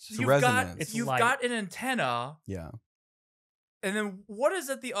light. You've got an antenna. Yeah. And then what is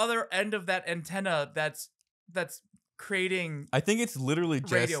at the other end of that antenna that's creating I think it's literally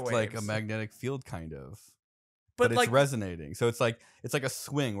just like a magnetic field kind of. But it's resonating. So it's like a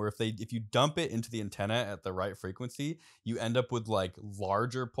swing where if you dump it into the antenna at the right frequency, you end up with like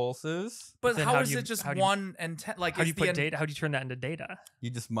larger pulses. But how is it just one antenna? Like, how do you put data? How do you turn that into data? You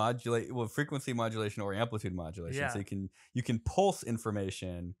just modulate frequency modulation or amplitude modulation. So you can pulse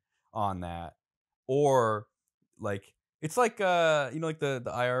information on that, or like it's like like the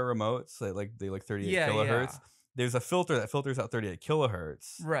IR remotes like they like 38 kilohertz. Yeah. There's a filter that filters out 38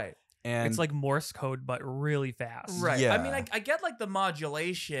 kilohertz. Right. And it's like Morse code, but really fast. Right. Yeah. I mean, I get like the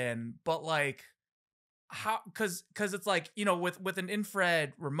modulation, but like how, cause it's like, with an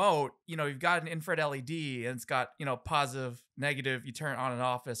infrared remote, you've got an infrared LED and it's got, positive, negative, you turn it on and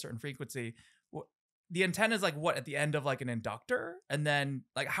off at a certain frequency. The antenna is like what at the end of like an inductor? And then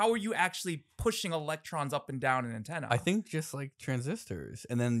like, how are you actually pushing electrons up and down an antenna? I think just like transistors,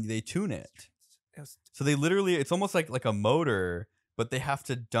 and then they tune it. So they literally, it's almost like a motor, but they have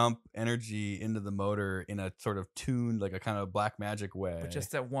to dump energy into the motor in a sort of tuned, like a kind of black magic way. But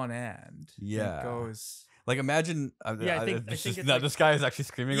just at one end. Yeah. It goes. Like imagine, this guy is actually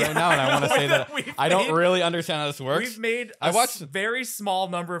screaming right now, and I want to say that I don't really understand how this works. We've made a very small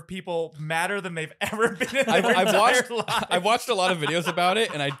number of people madder than they've ever been in their I've watched a lot of videos about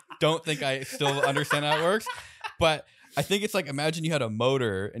it, and I don't think I still understand how it works. But I think it's like, imagine you had a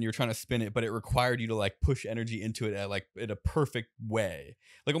motor and you're trying to spin it, but it required you to like push energy into it in a perfect way,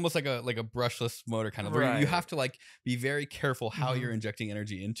 like almost like a brushless motor kind of, where you have to like be very careful how you're injecting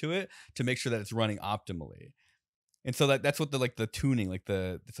energy into it to make sure that it's running optimally. And so that's what the tuning, like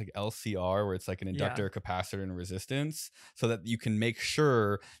it's like LCR, where it's like an inductor, capacitor, and resistance, so that you can make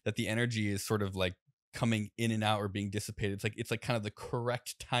sure that the energy is sort of like coming in and out or being dissipated. It's like kind of the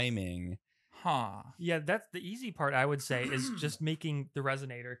correct timing. Huh. Yeah, that's the easy part, I would say, is just making the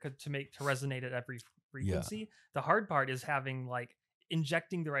resonator to resonate at every frequency. Yeah. The hard part is having like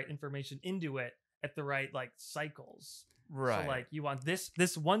injecting the right information into it at the right like cycles. Right. So like you want this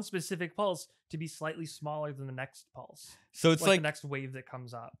one specific pulse to be slightly smaller than the next pulse. So it's like the next wave that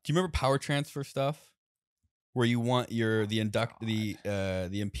comes up. Do you remember power transfer stuff? where you want the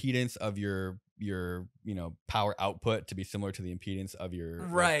impedance of your power output to be similar to the impedance of your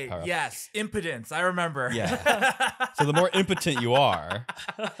right. power. Yes, impedance. I remember. Yeah. So the more impotent you are,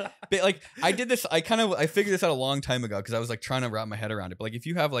 but like I did this, I figured this out a long time ago because I was like trying to wrap my head around it. But like if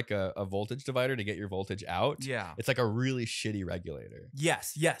you have like a voltage divider to get your voltage out, yeah, it's like a really shitty regulator.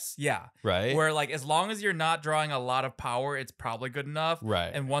 Yes, yeah. Right. Where like as long as you're not drawing a lot of power, it's probably good enough.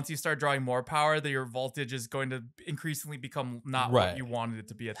 Right. And once you start drawing more power, your voltage is going to increasingly become not what you wanted it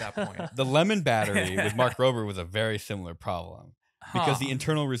to be at that point. The lemon battery with Mark Rober was a very similar problem because the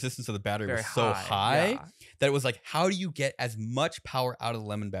internal resistance of the battery was so high that it was like, how do you get as much power out of the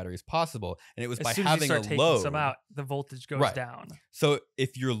lemon battery as possible? And it was by having a load. Some out, the voltage goes down. So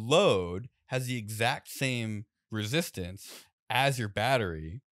if your load has the exact same resistance as your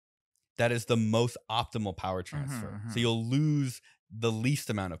battery, that is the most optimal power transfer. So you'll lose the least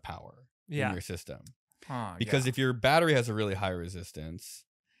amount of power in your system. Because if your battery has a really high resistance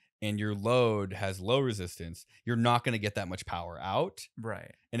and your load has low resistance, you're not going to get that much power out.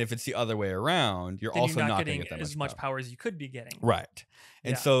 Right. And if it's the other way around, you're then also you're not getting going to get that as much power as you could be getting. Right.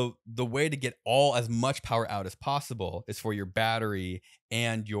 And so the way to get as much power out as possible is for your battery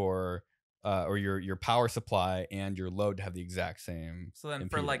and your power supply and your load to have the exact same. So then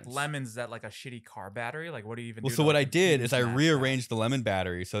impedance. for like lemons, is that like a shitty car battery? Like what do you even do? So what I did is I rearranged the lemon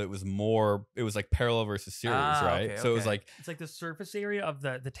battery so it was like parallel versus series, right? So it was like it's like the surface area of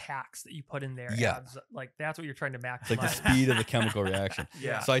the tax that you put in there. Yeah. Adds, like that's what you're trying to maximize. It's like the speed of the chemical reaction.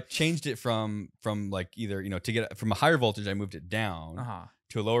 Yeah. So I changed it from like either, to get from a higher voltage, I moved it down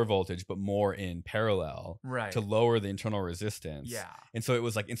to a lower voltage, but more in parallel to lower the internal resistance. Yeah. And so it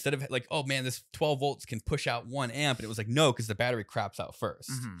was like, instead of like, oh man, this 12 volts can push out 1 amp. And it was like, no, because the battery craps out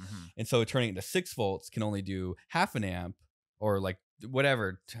first. And so turning it to 6 volts can only do half an amp or like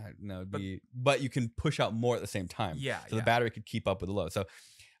whatever. But you can push out more at the same time. Yeah. So the battery could keep up with the load. So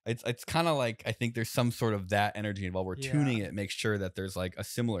it's kind of like, I think there's some sort of that energy involved. We're tuning it, make sure that there's like a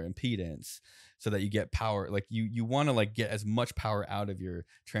similar impedance so that you get power. Like you want to like get as much power out of your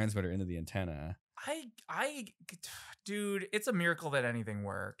transmitter into the antenna. Dude, it's a miracle that anything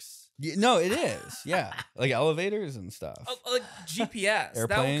works. No, it is. Yeah. Like elevators and stuff. Like GPS.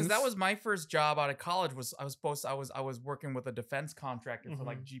 Airplanes. That was my first job out of college. I was working with a defense contractor for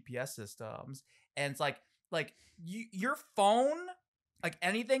like GPS systems. And it's like your phone, like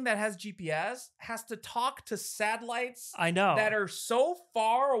anything that has GPS has to talk to satellites that are so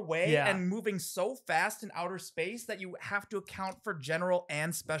far away and moving so fast in outer space that you have to account for general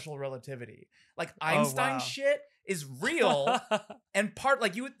and special relativity. Like Einstein shit is real and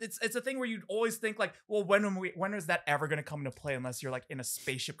it's a thing where you'd always think like, well, when is that ever going to come into play unless you're like in a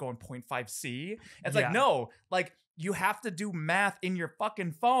spaceship going 0.5 C? It's like, no, like you have to do math in your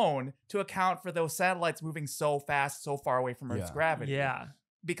fucking phone to account for those satellites moving so fast, so far away from Earth's gravity. Yeah.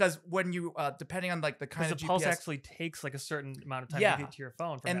 Because when you, depending on like the kind of the GPS, pulse actually takes like a certain amount of time to get to your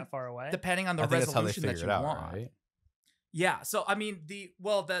phone from that far away. Depending on the resolution that you want. Right? Yeah. So I mean,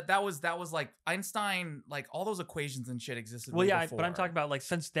 that was like Einstein, like all those equations and shit existed. Well, yeah, but I'm talking about like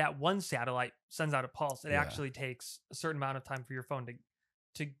since that one satellite sends out a pulse, it actually takes a certain amount of time for your phone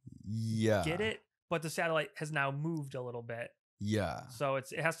to get it. But the satellite has now moved a little bit. Yeah. So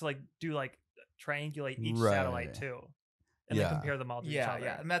it has to like do like triangulate each satellite too. And then compare them all to each other.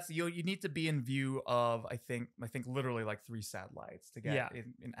 Yeah, and that's you need to be in view of I think literally like 3 satellites to get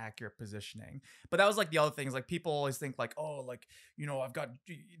in accurate positioning. But that was like the other things, like people always think like, oh, like I've got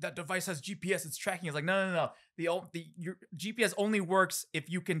that device has GPS, it's tracking. It's like no. Your GPS only works if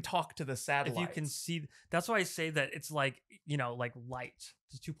you can talk to the satellite. If you can see, that's why I say that it's like like light,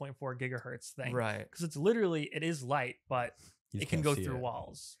 it's 2.4 gigahertz thing, right? Because it's literally it is light, but it can go through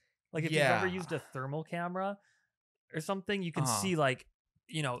walls. Like if you've ever used a thermal camera or something, you can see like,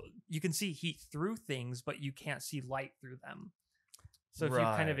 you can see heat through things, but you can't see light through them. So if you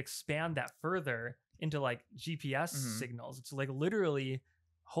kind of expand that further into like GPS signals, it's like literally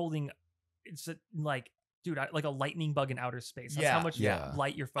holding, like a lightning bug in outer space. That's how much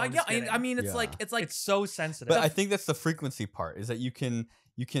light your phone is getting. I mean, it's like it's so sensitive. But I think that's the frequency part, is that you can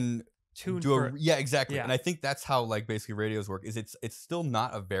tune exactly. And I think that's how like basically radios work, is it's still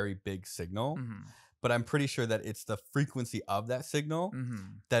not a very big signal. But I'm pretty sure that it's the frequency of that signal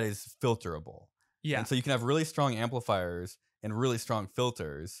that is filterable. Yeah. And so you can have really strong amplifiers and really strong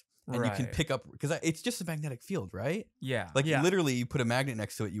filters, and you can pick up, because it's just a magnetic field, right? Yeah. Like literally you put a magnet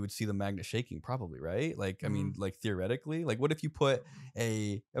next to it, you would see the magnet shaking probably, right? Like, I mean, like theoretically, like what if you put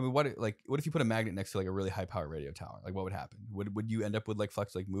what if you put a magnet next to like a really high power radio tower? Like what would happen? Would you end up with like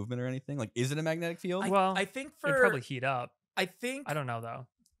flux, like movement or anything? Like, is it a magnetic field? Well, I think it'd probably heat up. I don't know though.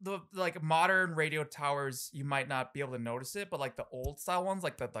 like modern radio towers, you might not be able to notice it, but like the old style ones,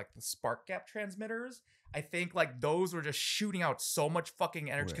 like the spark gap transmitters, I think like those were just shooting out so much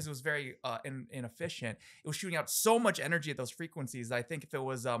fucking energy because it was very inefficient. It was shooting out so much energy at those frequencies that I think if it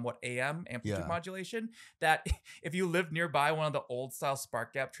was AM amplitude modulation, that if you lived nearby one of the old style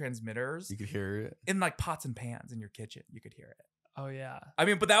spark gap transmitters, you could hear it in like pots and pans in your kitchen. You could hear it. Oh yeah. I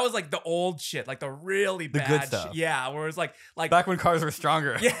mean, but that was like the old shit, like the really bad good stuff. shit. Yeah, where it's like back when cars were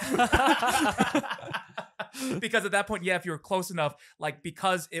stronger. Yeah. Because at that point, yeah, if you were close enough, like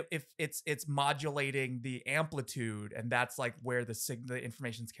because if it's modulating the amplitude, and that's like where the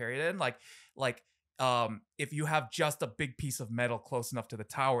information's carried in, like if you have just a big piece of metal close enough to the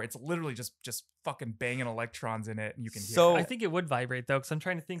tower, it's literally just fucking banging electrons in it, and you can hear it. I think it would vibrate though, because I'm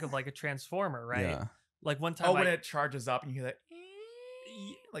trying to think of like a transformer, right? Yeah. Like one time, when it charges up, and you hear that.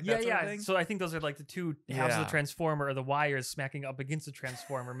 Like yeah, that sort of thing? So I think those are like the two halves of the transformer, or the wires smacking up against the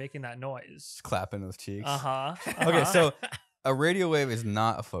transformer, making that noise. Just clapping those cheeks. Okay, so a radio wave is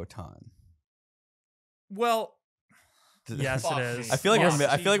not a photon. Well, yes, it is. I feel like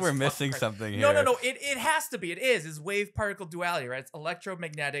Jesus we're missing something here. No. It has to be. It is. It's wave particle duality, right? It's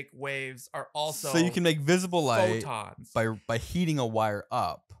electromagnetic waves are also. So you can make visible light photons by heating a wire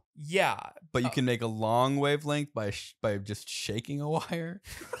up. Yeah, but you can make a long wavelength by just shaking a wire.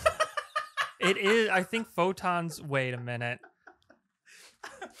 It is. I think photons. Wait a minute.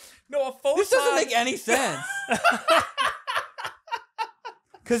 No, a photon. This doesn't make any sense.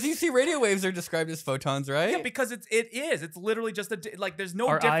 Because you see, radio waves are described as photons, right? Yeah, because it is. It's literally just like there's no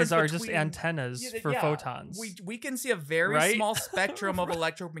Our difference. eyes are between, just antennas for photons. We can see a very small spectrum of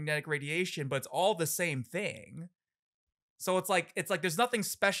electromagnetic radiation, but it's all the same thing. So it's like there's nothing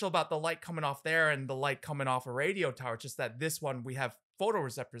special about the light coming off there and the light coming off a radio tower. It's just that this one we have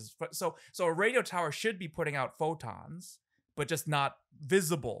photoreceptors. So a radio tower should be putting out photons, but just not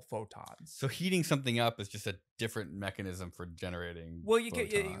visible photons. So heating something up is just a different mechanism for generating. Well,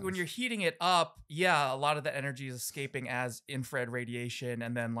 when you're heating it up, yeah, a lot of the energy is escaping as infrared radiation,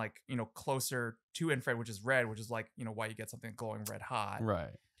 and then like closer to infrared, which is red, which is like why you get something glowing red hot.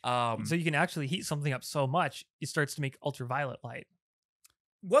 Right. So you can actually heat something up so much it starts to make ultraviolet light.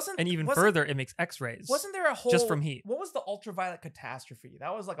 And further, it makes X-rays. Wasn't there a whole just from heat? What was the ultraviolet catastrophe?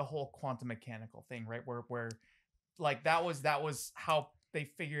 That was like a whole quantum mechanical thing, right? Where like that was how they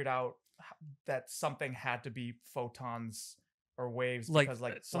figured out that something had to be photons or waves because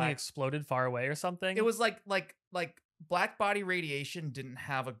like something exploded far away or something. It was like black body radiation didn't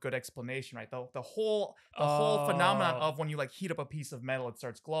have a good explanation, right? The whole phenomenon of when you like heat up a piece of metal, it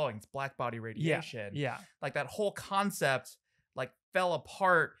starts glowing. It's black body radiation. Yeah. Like that whole concept like fell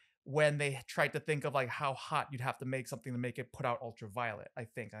apart when they tried to think of like how hot you'd have to make something to make it put out ultraviolet. I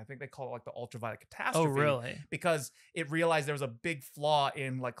think they call it like the ultraviolet catastrophe. Oh, really? Because it realized there was a big flaw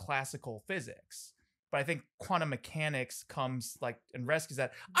in like classical physics. But I think quantum mechanics comes like and rescues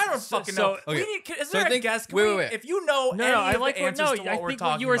that. I don't fucking know. Okay. Is there a guess? Wait. If you know any of the answers to what we're talking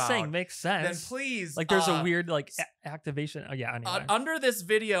what you were about, saying makes sense. then please. Like there's a weird like activation. Oh yeah. Anyway. Under this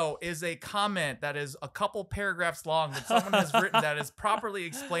video is a comment that is a couple paragraphs long that someone has written that is properly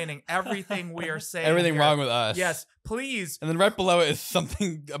explaining everything we are saying. Everything here. wrong with us. Yes, please. And then right below it is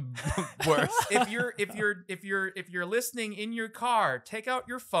something worse. If you're listening in your car, take out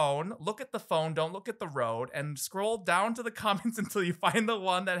your phone, look at the phone, don't look at the road, and scroll down to the comments until you find the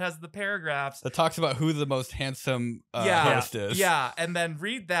one that has the paragraphs that talks about who the most handsome host is. Yeah, and then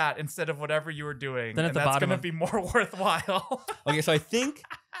read that instead of whatever you were doing. Then at the that's bottom going to be more worthwhile. Okay, so I think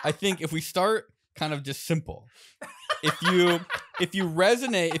if we start kind of just simple, if you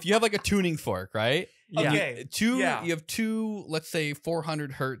resonate, if you have like a tuning fork, right? Yeah. Okay. You have two, let's say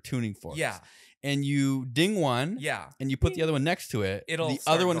 400 hertz tuning forks. Yeah. And you ding one. Yeah. And you put the other one next to it. The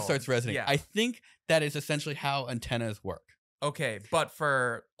other one starts resonating. Yeah. I think that is essentially how antennas work. Okay, but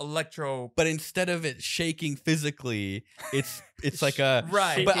for but instead of it shaking physically, it's like a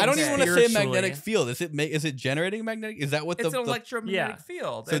right. But I don't even want to say a spiritually. magnetic field. Is it generating magnetic? Is that what it's an electromagnetic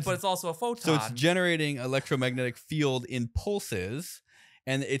field? So but it's also a photon. So it's generating electromagnetic field in pulses,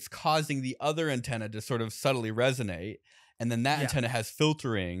 and it's causing the other antenna to sort of subtly resonate, and then that antenna has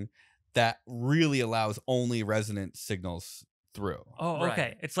filtering that really allows only resonant signals through. Oh, okay.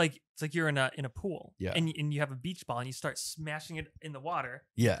 Right. It's like you're in a pool, Yeah. and you have a beach ball, and you start smashing it in the water,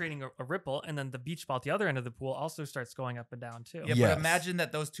 Yeah. creating a ripple, and then the beach ball at the other end of the pool also starts going up and down too. Yeah, Yes. but imagine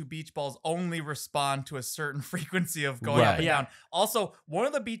that those two beach balls only respond to a certain frequency of going up and Yeah. down. Also, one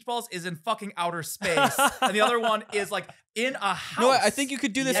of the beach balls is in fucking outer space, and the other one is like in a house. No, I think you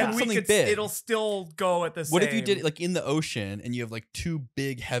could do this And with we something could, big. it'll still go at the same. What if you did it like in the ocean and you have like two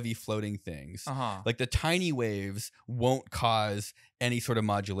big heavy floating things? Uh-huh. Like the tiny waves won't cause any sort of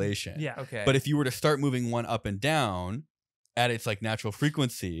modulation. Yeah. Okay. But if you were to start moving one up and down at its like natural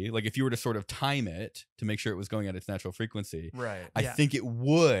frequency, like if you were to sort of time it to make sure it was going at its natural frequency, right. I Yeah. think it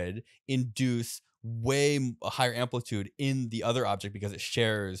would induce way a higher amplitude in the other object because it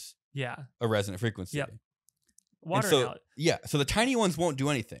shares Yeah. a resonant frequency. Yep. And Water so, now. yeah, so the tiny ones won't do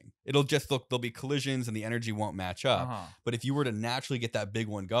anything. It'll just look, there'll be collisions and the energy won't match up. Uh-huh. But if you were to naturally get that big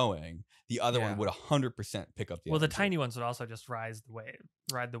one going, the other Yeah. one would 100% pick up the Well, the energy. tiny ones would also just ride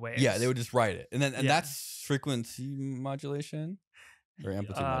the wave. Yeah, they would just ride it. And then Yeah. that's frequency modulation or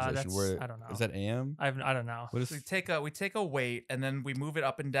amplitude modulation. Where I don't know. is that AM? I don't know. What is So we take a weight and then we move it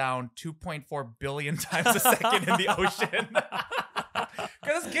up and down 2.4 billion times a second in the ocean.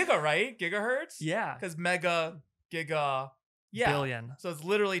 Because it's giga, right? Gigahertz? Yeah. Because mega, giga, yeah. Billion. So it's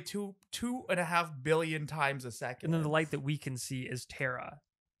literally 2.5 billion times a second. And then the light that we can see is tera.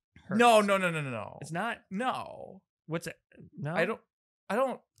 No. It's not. No. What's it? No. I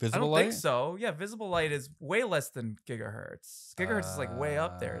don't Visible think light? so. Yeah, visible light is way less than gigahertz. Gigahertz is like way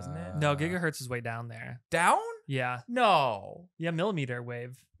up there, isn't it? No, gigahertz is way down there. Down? Yeah. No. Yeah. Millimeter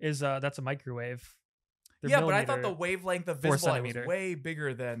wave is that's a microwave. They're Yeah, but I thought the millimeter. wavelength of 4 visible light was centimeter. way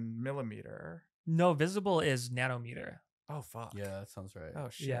bigger than millimeter. No, visible is nanometer. Oh fuck. Yeah, that sounds right. Oh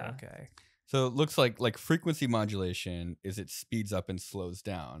shit. Yeah. Okay. So it looks like frequency modulation is it speeds up and slows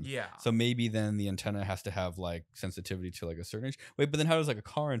down. Yeah. So maybe then the antenna has to have like sensitivity to like a certain age. Wait, but then how does like a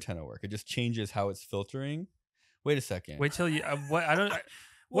car antenna work? It just changes how it's filtering. Wait a second. Wait till you. What I don't. Well,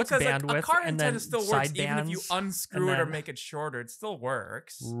 What's 'cause, like, bandwidth a car and antenna then still works side even if you bands, unscrew and it or then- make it shorter. It still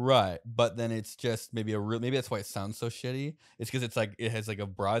works. Right, but then it's just maybe maybe that's why it sounds so shitty. It's because it's like it has like a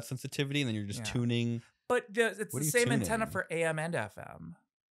broad sensitivity, and then you're just Yeah. tuning. But it's What the are you same antenna tuning? for AM and FM,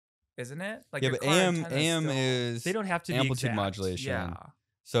 isn't it? Like Yeah, your but car AM antenna still- is They don't have to be amplitude exact. modulation. Yeah.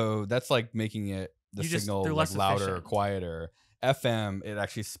 So that's like making it the You just- signal they're like less louder or efficient. quieter. FM, it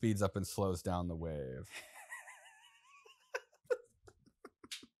actually speeds up and slows down the wave.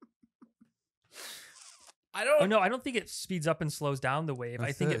 I don't. Oh no, I don't think it speeds up and slows down the wave. I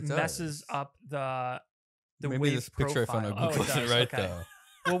It think said it it messes does. up the Maybe wave this picture profile. I found on Oh, Google it isn't does, right okay. though.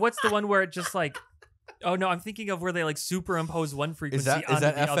 Well, what's the one where it just like? Oh no, I'm thinking of where they like superimpose one frequency that onto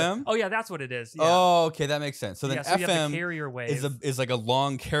FM? the other. Oh yeah, that's what it is. Yeah. Oh, okay, that makes sense. So then yeah, so you have the FM carrier wave. is like a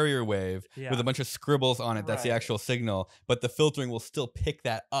long carrier wave Yeah. with a bunch of scribbles on it. That's the Right. actual signal, but the filtering will still pick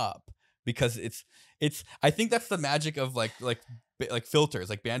that up because it's. I think that's the magic of like filters,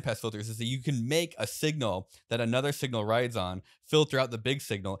 like bandpass filters, is that you can make a signal that another signal rides on, filter out the big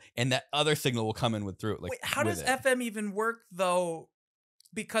signal, and that other signal will come in with through it. Like, Wait, how with does it. FM even work though?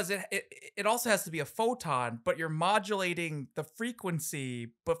 Because it also has to be a photon, but you're modulating the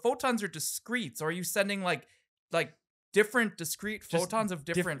frequency. But photons are discrete. So are you sending like different discrete Just photons of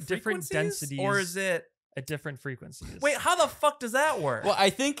different different frequencies, or densities. is it? at different frequencies. Wait, how the fuck does that work? Well, I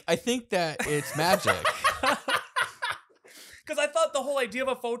think that it's magic. Because I thought the whole idea of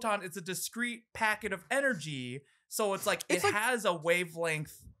a photon is a discrete packet of energy. So it's like It's it like- has a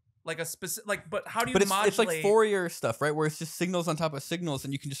wavelength, like a specific. Like, but how do you But modulate? it's like Fourier stuff, right? Where it's just signals on top of signals,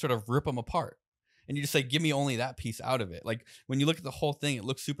 and you can just sort of rip them apart. And you just say, give me only that piece out of it. Like when you look at the whole thing, it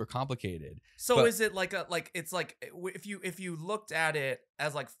looks super complicated. So But- is it like it's like if you looked at it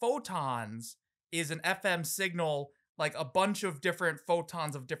as like photons, is an FM signal like a bunch of different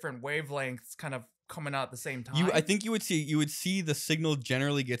photons of different wavelengths kind of coming out at the same time? I think you would see the signal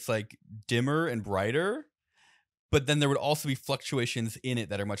generally gets like dimmer and brighter, but then there would also be fluctuations in it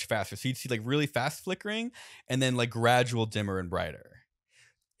that are much faster. So you'd see like really fast flickering and then like gradual dimmer and brighter.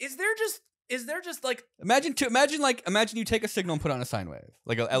 Is there just like Imagine you take a signal and put on a sine wave,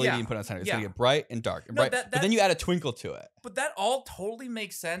 like a LED Yeah. and put on a sine wave. It's Yeah. gonna get bright and dark and No, bright, that- but then you add a twinkle to it. but that all totally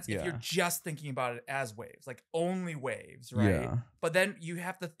makes sense if you're Yeah. just thinking about it as waves, like only waves, right? But then you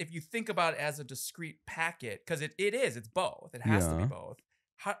have to, if you think about it as a discrete packet, because it's both. It has to be Yeah. both.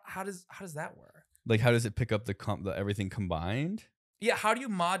 How does that work? Like how does it pick up the everything combined? Yeah, how do you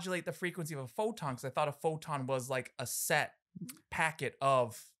modulate the frequency of a photon? Because I thought a photon was like a set packet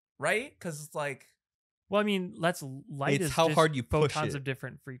of, right? Because it's like, Well, I mean, light It's is how just hard you push photons it. of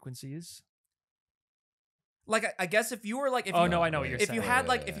different frequencies. I guess if you were like, if Oh you, no, I know what you're if saying. you had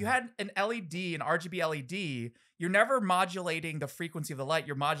like, if you had an LED, an RGB LED, you're never modulating the frequency of the light.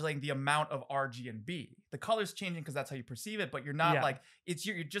 You're modulating the amount of RG and B. The color's changing because that's how you perceive it, but you're not Yeah. like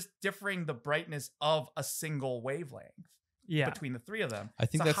you're just differing the brightness of a single wavelength Yeah. between the three of them. I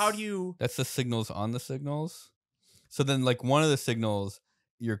think so that's how do you? that's the signals on the signals. So then like one of the signals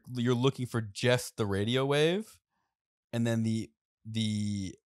you're looking for just the radio wave, and then the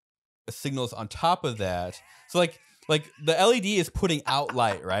signals on top of that. So like like the LED is putting out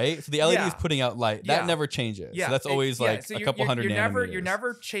light, right? So the LED is putting out light. That Yeah. never changes. Yeah. So that's always like so a couple hundred nanometers. You're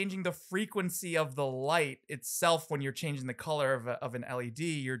never changing the frequency of the light itself when you're changing the color of an LED.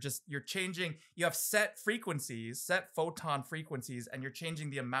 You're changing. You have set frequencies, set photon frequencies, and you're changing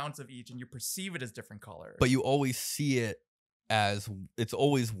the amounts of each, and you perceive it as different colors. But you always see it as it's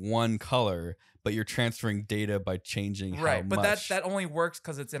always one color, but you're transferring data by changing how but much. that only works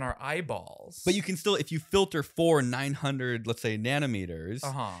because it's in our eyeballs. But you can still, if you filter for 900, let's say nanometers,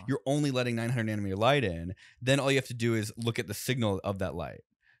 you're only letting 900 nanometer light in. Then all you have to do is look at the signal of that light.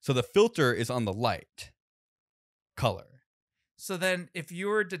 So the filter is on the light color. So then if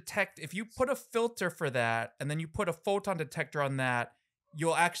you put a filter for that and then you put a photon detector on that,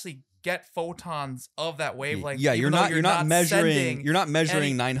 you'll actually get photons of that wavelength. Yeah, you're not measuring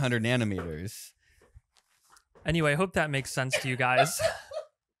 900 900 nanometers. Anyway, I hope that makes sense to you guys.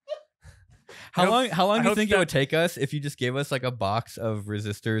 How long do you think it would take us if you just gave us like a box of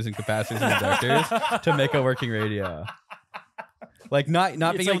resistors and capacitors and inductors to make a working radio? Like not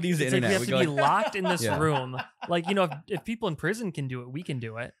being able to use the internet. We have to be locked in this room. Like, if people in prison can do it, we can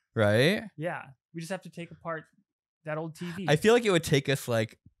do it. Right? Yeah. We just have to take apart that old TV. I feel like it would take us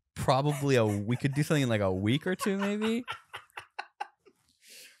like probably we could do something in like a week or two, maybe.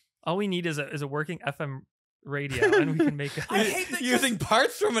 All we need is a working FM radio, and we can make I hate that using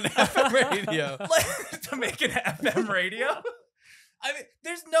parts from an FM radio to make an FM radio. I mean,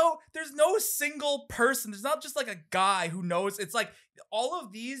 there's no single person. There's not just like a guy who knows. It's like all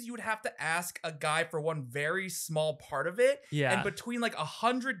of these, you would have to ask a guy for one very small part of it. Yeah. And between like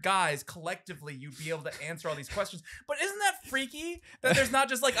 100 guys collectively, you'd be able to answer all these questions. But isn't that freaky that there's not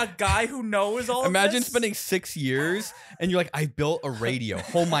just like a guy who knows all of this? Imagine spending 6 years and you're like, I built a radio.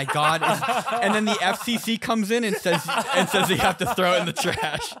 Oh my God. And then the FCC comes in and says you have to throw it in the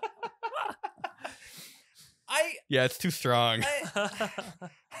trash. Yeah, it's too strong.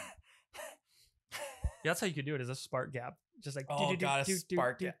 That's how you could do it, is a spark gap. Just like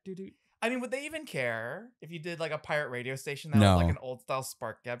spark gap. I mean, would they even care if you did like a pirate radio station that was like an old style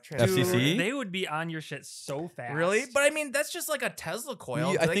spark gap transmitter? FCC? They would be on your shit so fast. Really? But I mean, that's just like a Tesla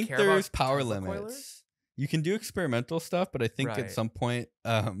coil. I think there's power limits. Coilers? You can do experimental stuff, but I think at some point,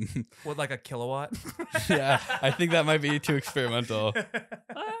 with like a kilowatt. Yeah, I think that might be too experimental.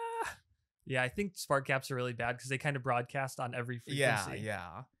 Yeah, I think spark gaps are really bad because they kind of broadcast on every frequency.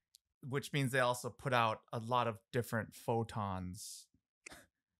 Yeah. Which means they also put out a lot of different photons.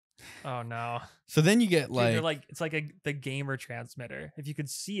 Oh no! So then you get it's like the gamer transmitter. If you could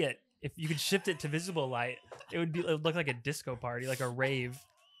see it, if you could shift it to visible light, it would look like a disco party, like a rave.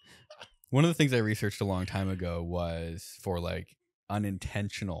 One of the things I researched a long time ago was for like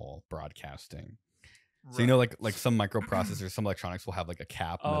unintentional broadcasting. So like some microprocessors, some electronics will have like a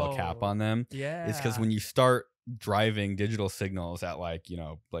metal cap on them. Yeah, it's because when you start driving digital signals at like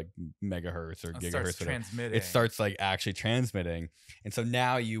megahertz or gigahertz, it starts like actually transmitting. And so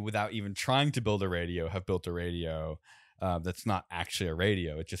now you, without even trying to build a radio, have built a radio that's not actually a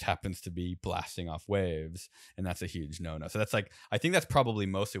radio. It just happens to be blasting off waves, and that's a huge no-no. So that's like, I think that's probably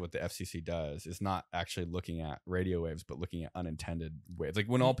mostly what the FCC does, is not actually looking at radio waves, but looking at unintended waves. Like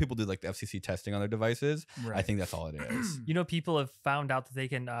when all people do like the FCC testing on their devices, I think that's all it is. People have found out that they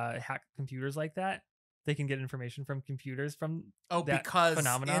can hack computers like that. They can get information from computers from because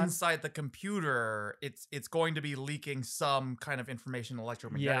phenomenon. Inside the computer, it's going to be leaking some kind of information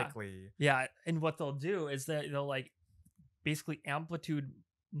electromagnetically. Yeah, and what they'll do is that they'll like basically amplitude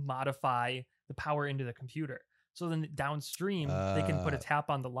modify the power into the computer. So then downstream, they can put a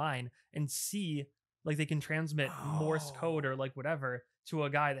tap on the line and see, like they can transmit Morse code or like whatever to a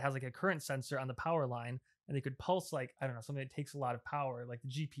guy that has like a current sensor on the power line, and they could pulse like, I don't know, something that takes a lot of power, like the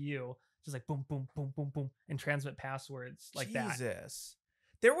GPU, just like boom, boom, boom, boom, boom, and transmit passwords like that. Jesus.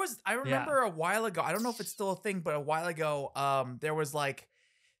 I remember a while ago, I don't know if it's still a thing, but a while ago, there was like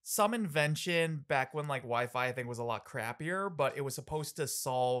some invention back when like Wi-Fi I think was a lot crappier, but it was supposed to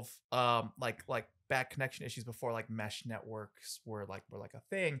solve like bad connection issues before like mesh networks were like a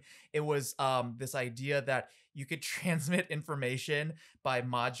thing. It was this idea that you could transmit information by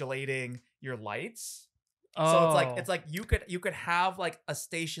modulating your lights. So it's like you could have like a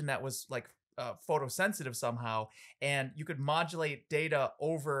station that was like photosensitive somehow, and you could modulate data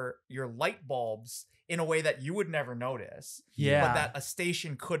over your light bulbs in a way that you would never notice. Yeah. But that a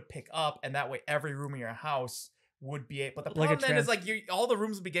station could pick up, and that way every room in your house would be But the problem then is like all the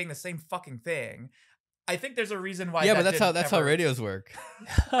rooms would be getting the same fucking thing. I think there's a reason why. Yeah, but that's how radios work.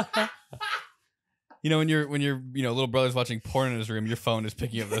 When your little brother's watching porn in his room, your phone is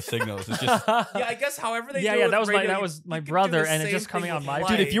picking up those signals. It's just I guess however they do it. Yeah, that was my brother, and it's just coming on my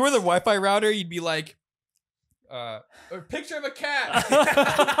dude. If you were the Wi-Fi router, you'd be like, a picture of a cat.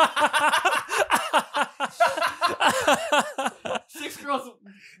 6 girls,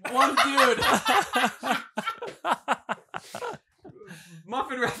 1 dude.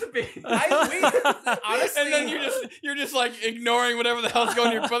 Muffin recipe. Honestly, and then you're just like ignoring whatever the hell's going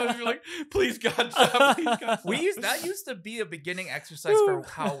on in your brothers. You're like, please God, stop, please God. Stop. That used to be a beginning exercise for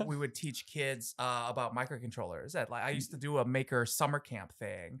how we would teach kids about microcontrollers. I used to do a maker summer camp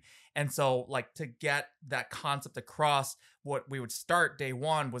thing, and so like to get that concept across, what we would start day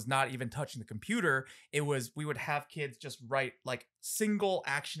one was not even touching the computer. It was we would have kids just write like single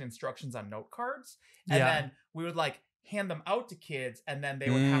action instructions on note cards, and then we would like hand them out to kids, and then they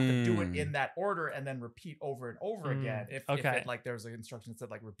would have to do it in that order and then repeat over and over again if it, like there was an instruction that said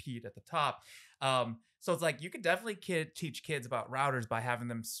like repeat at the top. So it's like you could definitely teach kids about routers by having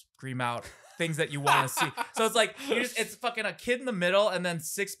them scream out things that you want to see. So it's like it's fucking a kid in the middle and then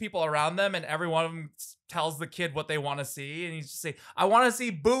 6 people around them, and every one of them tells the kid what they want to see, and you just say, I want to see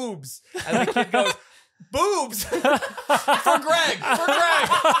boobs, and the kid goes, boobs. For Greg.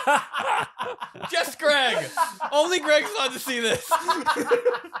 Just Greg. Only Greg's allowed to see this.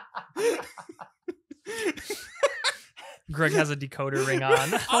 Greg has a decoder ring on.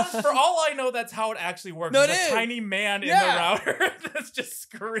 For all I know, that's how it actually works. No, There's a tiny man in the router that's just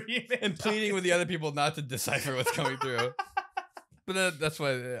screaming and pleading with the other people not to decipher what's coming through. But that's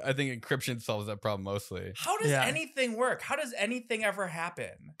why I think encryption solves that problem mostly. How does anything work? How does anything ever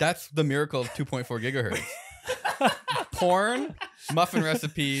happen? That's the miracle of 2.4 gigahertz. Porn, muffin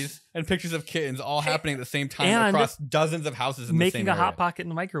recipes, and pictures of kittens all happening at the same time and across dozens of houses in the same area. Making a area. hot pocket in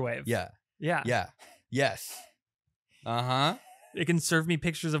the microwave. Yeah. Yes. It can serve me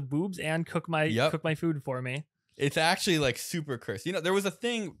pictures of boobs and cook my food for me. It's actually like super cursed. You know, there was a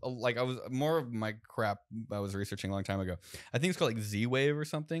thing like I was more of my crap I was researching a long time ago. I think it's called like Z-Wave or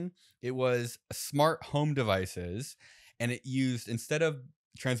something. It was smart home devices, and it used, instead of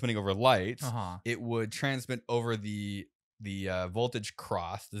transmitting over lights, it would transmit over the voltage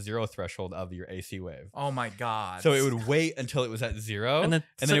cross, the zero threshold of your AC wave. Oh my God. So it would wait until it was at 0, and then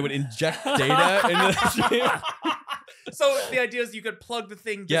it would inject data into the chip. So the idea is you could plug the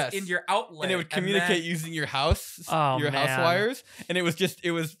thing just into your outlet, and it would communicate using your house wires, and it was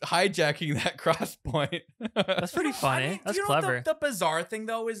hijacking that cross point. That's pretty funny. That's clever. The bizarre thing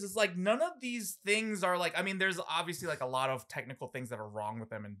though is like none of these things are like, I mean, there's obviously like a lot of technical things that are wrong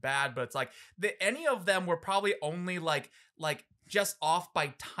with them and bad, but it's like any of them were probably only like just off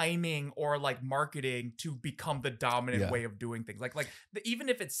by timing or like marketing to become the dominant way of doing things. Even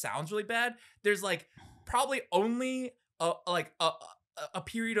if it sounds really bad, there's like probably only a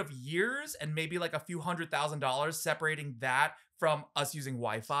period of years and maybe like a few $100,000 separating that from us using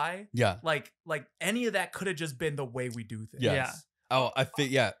Wi-Fi. Yeah. Like any of that could have just been the way we do things. Yes. Yeah. Oh, I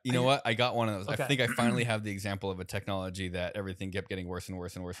think, you know what? I got one of those. Okay. I think I finally have the example of a technology that everything kept getting worse and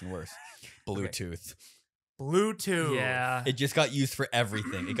worse and worse and worse. Bluetooth. Bluetooth. Yeah. It just got used for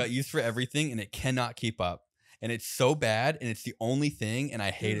everything. It got used for everything, and it cannot keep up. And it's so bad, and it's the only thing, and I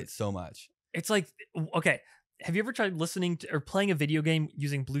hate it so much. It's like, okay, have you ever tried listening to or playing a video game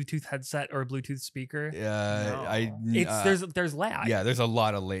using Bluetooth headset or a Bluetooth speaker? There's lag. Yeah, there's a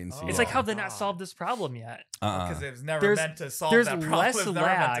lot of latency. It's like, how have they not solved this problem yet? Because it was never meant to solve that problem. There's less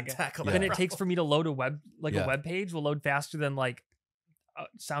lag than it takes for me to load a web web page will load faster than like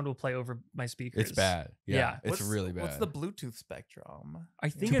sound will play over my speakers. It's bad. Yeah. It's really bad. What's the Bluetooth spectrum? I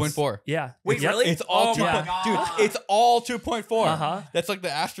think 2.4. Yeah. Wait, really? It's all 2.4. Dude, it's all 2.4. That's like the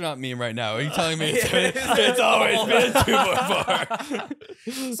astronaut meme right now. Are you telling me it's always been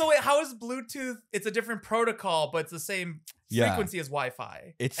 2.4? So wait, how is Bluetooth? It's a different protocol, but it's the same frequency as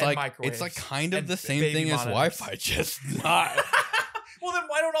Wi-Fi. It's like kind of the same thing as Wi-Fi, just not. Well, then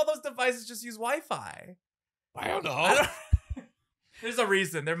why don't all those devices just use Wi-Fi? I don't know. There's a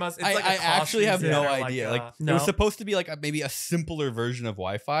reason. There must. It's I actually have no idea. It was supposed to be like maybe a simpler version of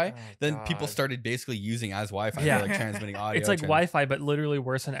Wi-Fi. Then people started basically using as Wi-Fi for like transmitting audio. It's like Wi-Fi, but literally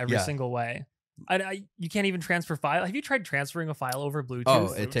worse in every single way. You can't even transfer file. Have you tried transferring a file over Bluetooth?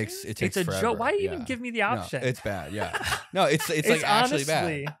 Oh, it takes it's a joke. Why even give me the option? No, it's bad. Yeah. No, it's like actually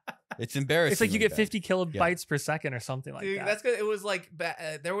bad. It's embarrassing. It's like you get 50 kilobytes per second or something like that. That's good. It was like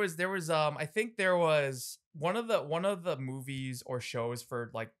there was I think there was one of the movies or shows for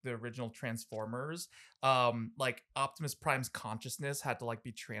like the original Transformers, like Optimus Prime's consciousness had to like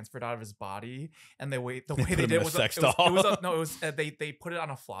be transferred out of his body, and the way they did it was they put it on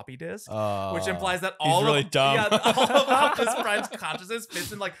a floppy disk, which implies that all of Optimus Prime's consciousness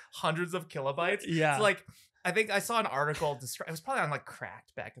fits in like hundreds of kilobytes. Yeah. So like I think I saw an article. It was probably on like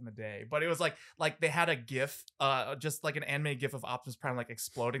Cracked back in the day, but it was like they had a GIF, just like an animated GIF of Optimus Prime like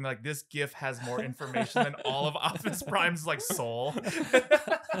exploding. Like this GIF has more information than all of Optimus Prime's like soul.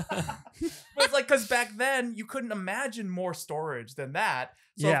 But it's like because back then you couldn't imagine more storage than that.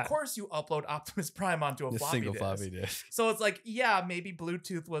 So of course you upload Optimus Prime onto a single floppy disk. So it's like, yeah, maybe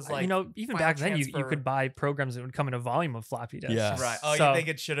Bluetooth was like, even back then you could buy programs that would come in a volume of floppy disks. Yeah. Right. Oh, so, you think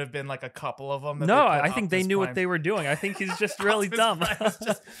it should have been like a couple of them? No, I think they knew what they were doing. I think he's just really dumb.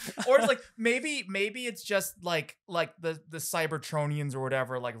 Or it's like maybe it's just like the Cybertronians or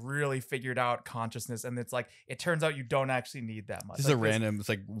whatever like really figured out consciousness, and it's like it turns out you don't actually need that much. This is a random. It's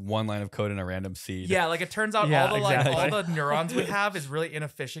like one line of code in a random seed. Yeah, like it turns out all the neurons we have is really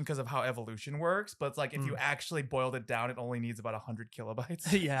inefficient because of how evolution works. But it's like if you actually boiled it down, it only needs about 100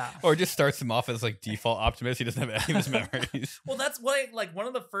 kilobytes. Yeah. Or it just starts him off as like default Optimus. He doesn't have any of his memories. Well, that's what like one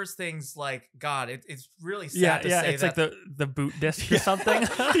of the first things. Like God, it's really sad to say it's that. like the boot disk or something.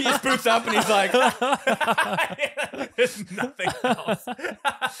 He just boots up and he's like, there's nothing else.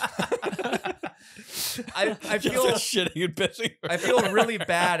 I feel shitting and pissing. I feel really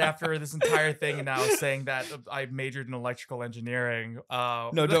bad after this entire thing now saying that I majored in electrical engineering.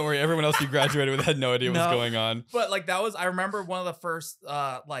 No, don't worry. Everyone else you graduated with had no idea what was going on. But like that was, I remember one of the first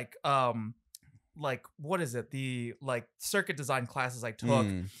like what is it? The like circuit design classes I took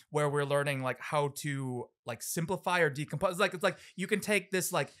where we're learning like how to like simplify or decompose. It's like you can take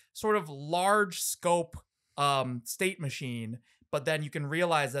this like sort of large scope state machine, but then you can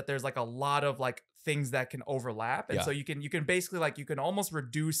realize that there's like a lot of like things that can overlap, and so you can basically like you can almost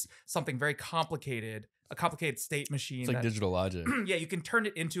reduce something very complicated, a complicated state machine. It's like digital logic. Yeah, you can turn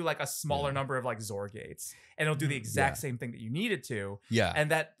it into like a smaller number of like XOR gates, and it'll do the exact same thing that you need it to. Yeah. And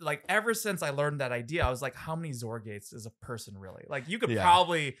that like ever since I learned that idea, I was like, how many XOR gates is a person really? Like you could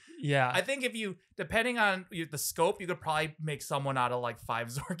probably I think if you, depending on the scope, you could probably make someone out of like 5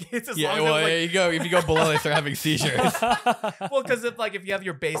 XOR gates. As long as well, like, there you go. If you go below, they start having seizures. Well, because if you have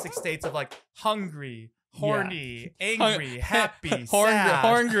your basic states of like hungry, horny, angry, happy, sad.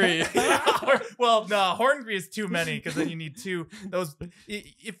 Horngry. Well, no, horngry is too many because then you need two. Those,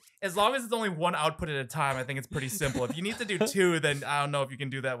 if as long as it's only one output at a time, I think it's pretty simple. If you need to do 2, then I don't know if you can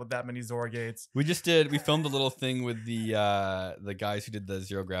do that with that many XOR gates. We filmed a little thing with the guys who did the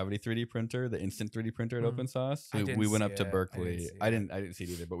zero gravity 3D printer, the instant 3D printer at Open Source. We went up to Berkeley. I didn't see it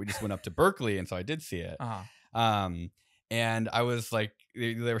either, but we just went up to Berkeley, and so I did see it. And I was like,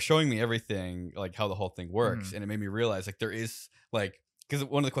 they were showing me everything, like how the whole thing works. And it made me realize like there is like, because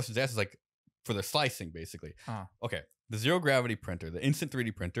one of the questions asked is like for the slicing basically. Okay. The zero gravity printer, the instant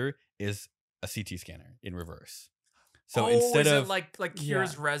 3D printer is a CT scanner in reverse. So instead of it like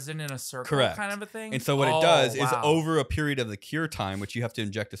cures resin in a circle correct. Kind of a thing. And so what it does is over a period of the cure time, which you have to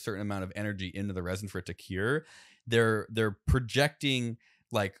inject a certain amount of energy into the resin for it to cure, they're projecting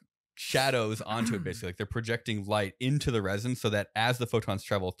like shadows onto it basically. Like they're projecting light into the resin so that as the photons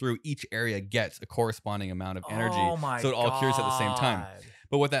travel through, each area gets a corresponding amount of energy. So it all cures at the same time.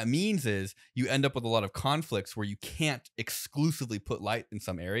 But what that means is you end up with a lot of conflicts where you can't exclusively put light in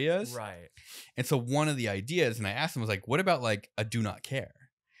some areas. Right. And so one of the ideas, and I asked them, was like, what about like a do not care?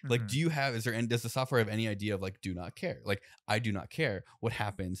 Like, does the software have any idea of like do not care? Like, I do not care what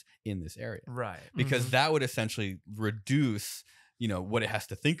happens in this area. Right. Because that would essentially reduce what it has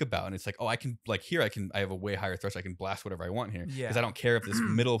to think about. And it's like, oh, I can like here, I have a way higher threshold. I can blast whatever I want here. Because I don't care if this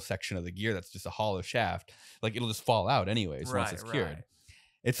middle section of the gear that's just a hollow shaft, like it'll just fall out anyways once it's cured. Right.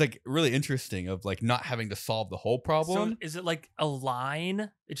 It's like really interesting of like not having to solve the whole problem. So is it like a line?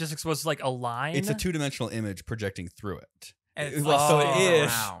 It just exposes like a line? It's a 2-dimensional image projecting through it. And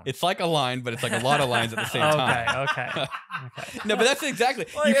it's like a line, but it's like a lot of lines at the same time. Okay. No, but that's exactly.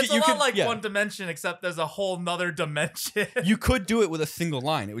 Well, it's a lot like one dimension, except there's a whole nother dimension. You could do it with a single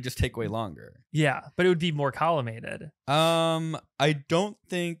line. It would just take way longer. Yeah, but it would be more collimated. I don't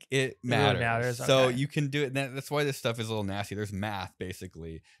think it matters. Really matters. So you can do it. That's why this stuff is a little nasty. There's math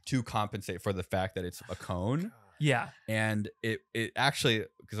basically to compensate for the fact that it's a cone. Yeah. And it actually,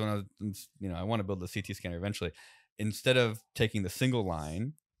 because when I was, I want to build a CT scanner eventually. Instead of taking the single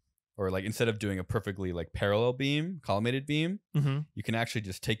line, or like instead of doing a perfectly like parallel beam, collimated beam, you can actually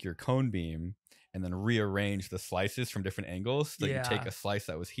just take your cone beam and then rearrange the slices from different angles. So you take a slice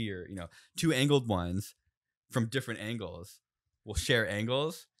that was here, 2 angled ones from different angles will share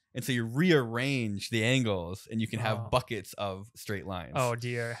angles. And so you rearrange the angles and you can have buckets of straight lines. Oh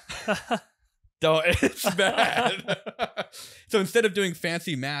dear. It's bad. So instead of doing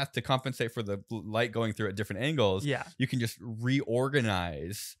fancy math to compensate for the light going through at different angles, you can just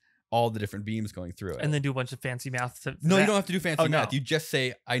reorganize all the different beams going through it. And then do a bunch of fancy math. You don't have to do fancy math. You just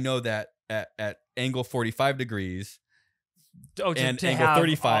say, I know that at angle 45 degrees Oh, and to angle have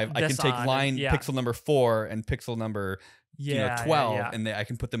 35, I this can take on line and, pixel number 4 and pixel number 12, yeah. and I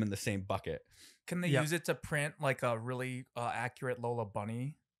can put them in the same bucket. Can they use it to print like a really accurate Lola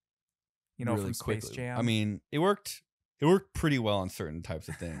Bunny? You know, really from Space quickly. Jam. I mean, it worked pretty well on certain types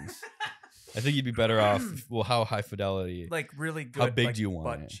of things. I think you'd be better off. Well, how high fidelity? Like really good. How big like, do you want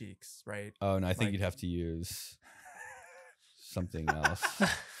butt it? cheeks, right? Oh no, I think like- you'd have to use something else.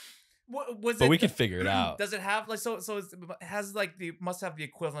 But we can figure it out. Does it have like so? So it has like must have the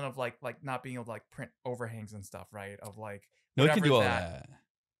equivalent of like not being able to like print overhangs and stuff, right? Of like No, it can do all whatever that.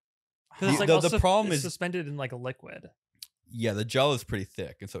 Because it's The- like the problem it's is- suspended in like a liquid. Yeah, the gel is pretty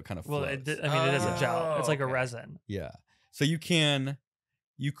thick, and so it kind of Well, floats. it is a gel. It's like a okay. resin. Yeah. So you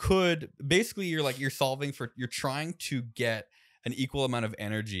could basically you're solving for, you're trying to get an equal amount of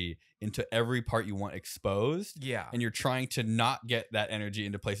energy into every part you want exposed, Yeah. and you're trying to not get that energy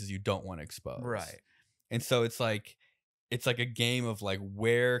into places you don't want exposed. Right. And so it's like a game of like,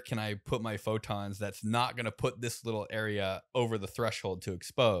 where can I put my photons that's not going to put this little area over the threshold to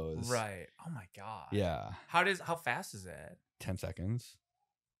expose. Right. Oh my god. Yeah. How fast is it? 10 seconds.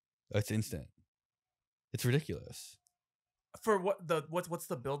 It's instant. It's ridiculous. For what's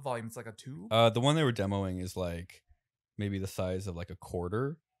the build volume? It's like a tube. The one they were demoing is like maybe the size of like a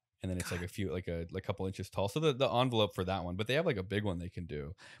quarter, and then it's like a couple inches tall. So the envelope for that one, but they have like a big one they can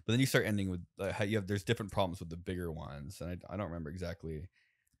do. But then you start ending with how there's different problems with the bigger ones, and I don't remember exactly.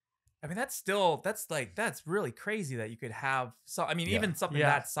 I mean, that's really crazy that you could have. So I mean, Yeah. even something Yeah.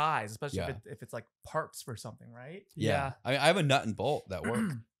 that size, especially Yeah. if it's like parts for something, right? Yeah. I have a nut and bolt that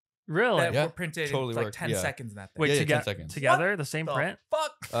work. Really? That Yeah, were printed totally in like work. 10 Yeah. seconds in that thing. Wait, Yeah, 10 seconds. together, the same The print?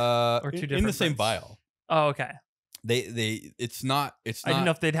 fuck. Or two in the different same prints? vial. Oh, okay. It's not. I didn't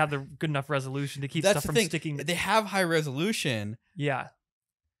know if they'd have the good enough resolution to keep That's stuff the from thing. sticking. They have high resolution, Yeah.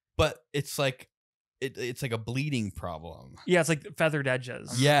 but it's like it's like a bleeding problem. Yeah, it's like feathered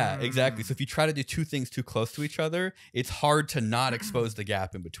edges. Yeah, exactly. So if you try to do two things too close to each other, it's hard to not expose the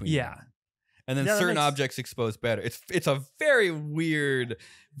gap in between. Yeah. them. And then Yeah, that certain makes- objects expose better. It's a very weird,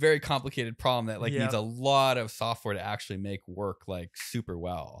 very complicated problem that like Yeah. needs a lot of software to actually make work like super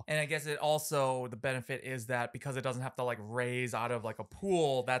well. And I guess it also, the benefit is that because it doesn't have to like raise out of like a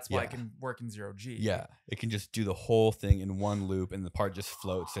pool, that's why it Yeah. can work in 0G. Yeah, it can just do the whole thing in one loop, and the part just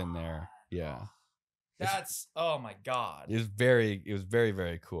floats in there. Yeah. That's, oh my god. It was very,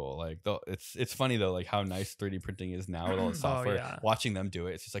 very cool. Like, it's funny though, like how nice 3D printing is now with all the software. yeah. Watching them do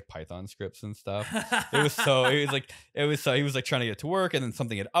it, it's just like Python scripts and stuff. He was like trying to get it to work, and then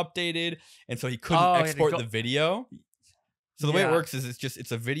something had updated, and so he couldn't Oh, he had to export go- the video. So the way it Yeah. works is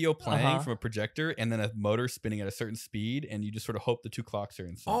it's a video playing Uh-huh. from a projector, and then a motor spinning at a certain speed, and you just sort of hope the two clocks are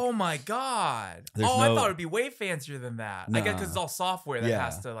in sync. Oh my god. There's I no- thought it'd be way fancier than that. I guess because it's Nah. all software that Yeah.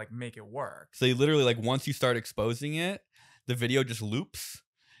 has to like make it work. So you literally, like, once you start exposing it, the video just loops.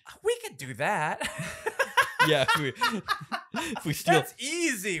 We could do that. Yeah, if we steal. That's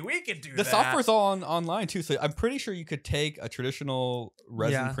easy. We could do The that. software's all online too, so I'm pretty sure you could take a traditional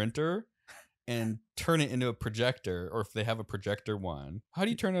resin Yeah. printer and turn it into a projector, or if they have a projector one. How do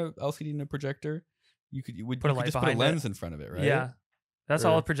you turn a LCD into a projector? You would Put a you light just put a behind it. lens in front of it, right? Yeah. That's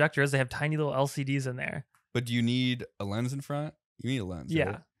all Or- a projector is. They have tiny little LCDs in there. But do you need a lens in front? You need a lens. Yeah.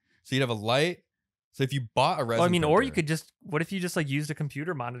 Right? So you'd have a light. So if you bought a resin, Well, I mean, or you printer- could just, what if you just like used a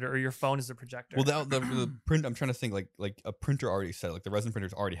computer monitor or your phone as a projector? Well, the print. I'm trying to think like a printer already said, like the resin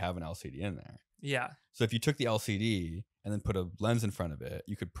printers already have an LCD in there. yeah. So if you took the LCD and then put a lens in front of it,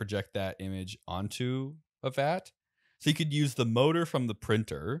 you could project that image onto a vat. So you could use the motor from the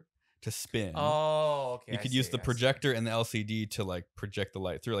printer to spin. Oh, okay. You I could use see, the I see. projector and the LCD to like project the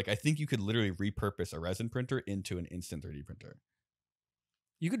light through. Like I think you could literally repurpose a resin printer into an instant 3D printer.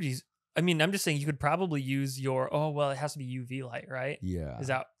 You could use, I mean, I'm just saying you could probably use your, oh, well, it has to be UV light, right? Yeah. Is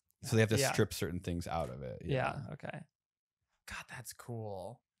that, So they have to yeah. strip certain things out of it. yeah. Okay. God, that's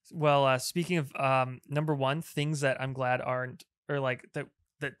cool. Well, speaking of number one, things that I'm glad aren't, or like that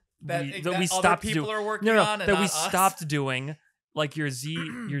we other stopped people doing. are working No, on, and that we not us. stopped doing, like your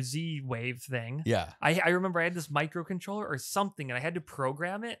Z wave thing. Yeah. I remember I had this microcontroller or something, and I had to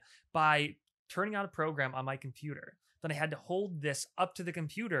program it by turning on a program on my computer. Then I had to hold this up to the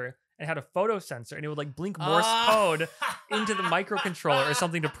computer and had a photo sensor, and it would like blink Morse code into the microcontroller or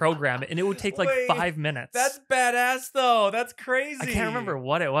something to program it, and it would take like Wait, 5 minutes. That's badass, though. That's crazy. I can't remember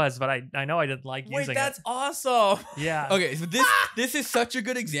what it was, but I know I didn't like Wait, using that's it. awesome. Yeah. Okay, so this is such a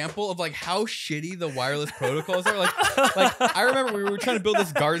good example of like how shitty the wireless protocols are. Like I remember we were trying to build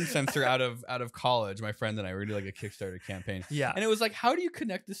this garden sensor out of college. My friend and I were doing like a Kickstarter campaign. Yeah. And it was like, how do you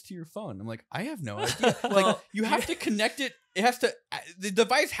connect this to your phone? I'm like, I have no idea. Well, Like you have to connect it. It has to. The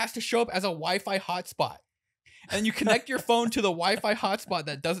device has to show up as a Wi-Fi hotspot. And you connect your phone to the Wi-Fi hotspot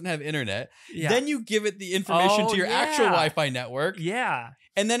that doesn't have internet. Yeah. Then you give it the information to your actual yeah. Wi-Fi network. Yeah.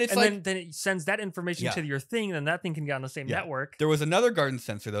 And then it's then it sends that information Yeah. to your thing, and that thing can get on the same network. There was another garden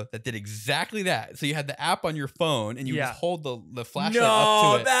sensor though that did exactly that. So you had the app on your phone, and you just hold the flashlight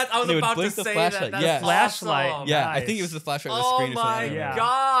up to it. I was and it would about to blink the say flashlight. that. Yeah. That's Flashlight. awesome. Yeah, Nice. I think it was the flashlight or the Oh screen or my something. Yeah.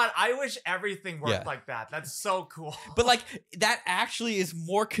 god! I wish everything worked Yeah. like that. That's so cool. But like that actually is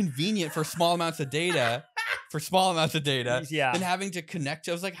more convenient for small amounts of data. Yeah. Than having to connect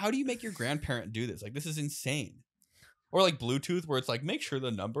to. I was like, how do you make your grandparent do this? Like, this is insane. Or like Bluetooth, where it's like, make sure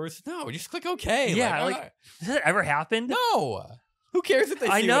the numbers. No, just click OK. Yeah, Like, like, has that ever happened? no. Who cares if they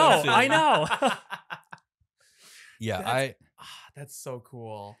see I what know. I'm seeing? I know. Yeah, That's so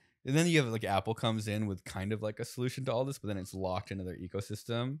cool. and then you have like Apple comes in with kind of like a solution to all this, but then it's locked into their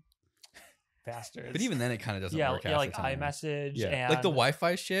ecosystem. Bastards. But even then, it kind of doesn't yeah, work. yeah, half like the time. iMessage. Yeah, and like the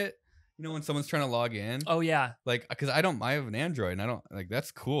Wi-Fi shit. You know, when someone's trying to log in. Oh yeah. Like, because I have an Android, and I don't like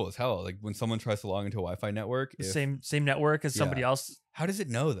that's cool as hell. Like when someone tries to log into a Wi-Fi network, The same network as somebody else. How does it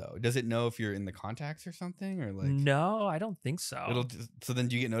know though? Does it know if you're in the contacts or something, or like No, I don't think so. it'll? So then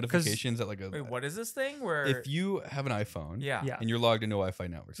do you get notifications at like a? Wait, what is this thing? Where If you have an iPhone, yeah, Yeah. and you're logged into a Wi-Fi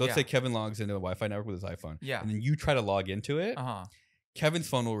network. So let's Yeah. say Kevin logs into a Wi-Fi network with his iPhone, Yeah. and then you try to log into it. Kevin's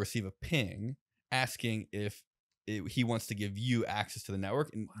phone will receive a ping asking if he wants to give you access to the network,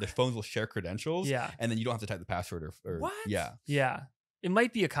 and the phones will share credentials. Yeah. And then you don't have to type the password or What? Yeah, Yeah. It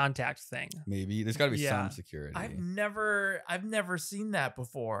might be a contact thing. maybe there's got to be Yeah. some security. I've never seen that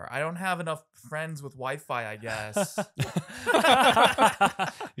before. I don't have enough friends with Wi-Fi, I guess. You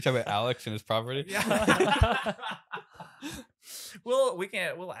talk about Alex and his property. Yeah.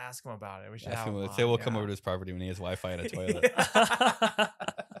 We'll ask him about it. We should Ask have him, him let's say on, we'll come yeah. over to his property when he has Wi-Fi in a toilet.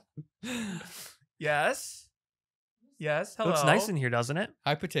 Yes. Yes. Hello. Looks nice in here, doesn't it?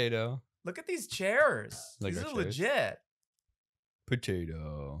 Hi, potato. Look at these chairs. Like These our are chairs? legit.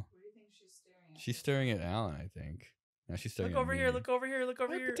 Potato. What do you think she's staring at? She's staring at Alan, I think. No, she's staring Look at over me. here. Look over here. Look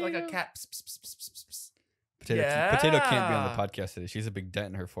over Hi, here. Like a potato. cat. Pss, pss, pss, pss, pss, pss. Potato can't be on the Yeah. podcast today. She's a big dent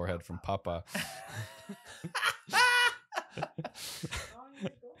in her forehead from Papa. How long did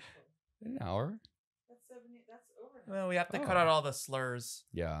it go for? An hour? That's 70. That's over. Well, we have to Oh. cut out all the slurs.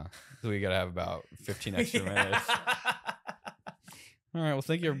 Yeah. So we gotta have about 15 extra minutes. All right. Well,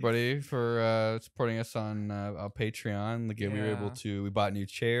 thank you everybody for supporting us on Patreon. Like, we were able Yeah. to. We bought new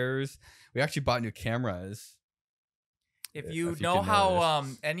chairs. We actually bought new cameras. If you If you know can how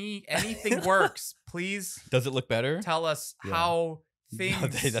notice. anything works, please Does it look better? tell us Yeah. how No,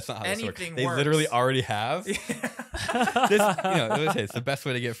 things. that's not how this works. anything They works. literally already have. This, it's the best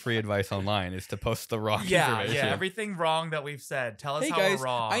way to get free advice online is to post the wrong information. Yeah, everything wrong that we've said. Tell us Hey how guys, we're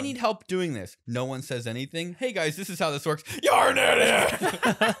wrong. I need help doing this. No one says anything. Hey guys, this is how this works. You're an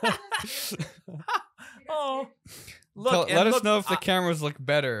idiot. Oh, look. Let us look, know if the cameras look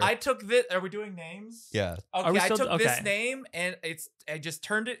better. I took this. Are we doing names? Yeah. Okay, Are we I still- took this okay. name and I just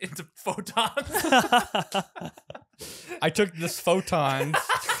turned it into photons. I took this photon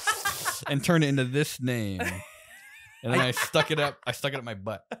and turned it into this name. And then I stuck it up my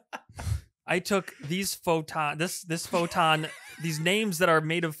butt. I took these this photon, these names that are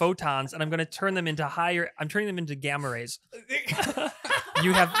made of photons, and I'm going to turn them into I'm turning them into gamma rays.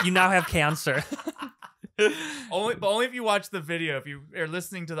 You now have cancer. But only if you watch the video. If you are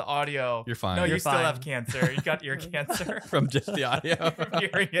listening to the audio, You're fine. No, You're you still fine. have cancer. You got your cancer From just the audio. from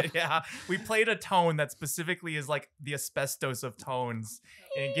hearing it. Yeah, we played a tone that specifically is like the asbestos of tones,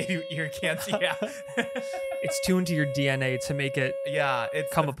 and it gave you ear cancer. Yeah, It's tuned to your DNA to make it yeah,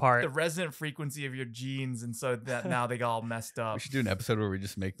 it's come apart. the resonant frequency of your genes, and so that now they got all messed up. We should do an episode where we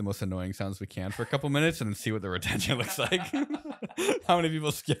just make the most annoying sounds we can for a couple minutes and then see what the retention looks like. How many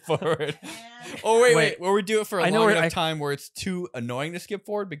people skip forward? Oh, wait. Where we do it for a I know long where enough time where it's too annoying to skip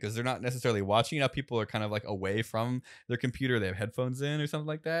forward because they're not necessarily watching. Now people are kind of like away from their computer. They have headphones in or something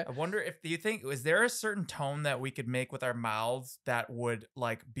like that. I wonder if is there a certain tone that we could make with our mouths that would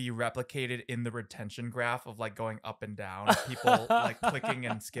like be replicated in the retention graph of like going up and down, people like clicking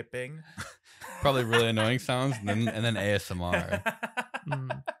and skipping. Probably really annoying sounds and then ASMR.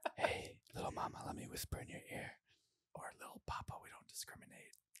 Mm. Hey, little mama, let me whisper in your ear. Or little papa, we don't discriminate.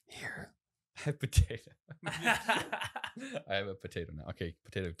 Here. I have potato. I have a potato now. Okay,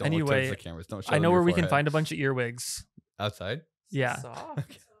 potato. Don't look Anyway, towards the cameras. Don't show I them know your where we can forehead. find a bunch of earwigs. Outside? Yeah.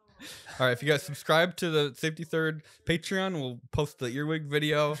 Soft. All right, if you guys subscribe to the Safety Third Patreon, we'll post the earwig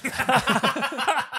video.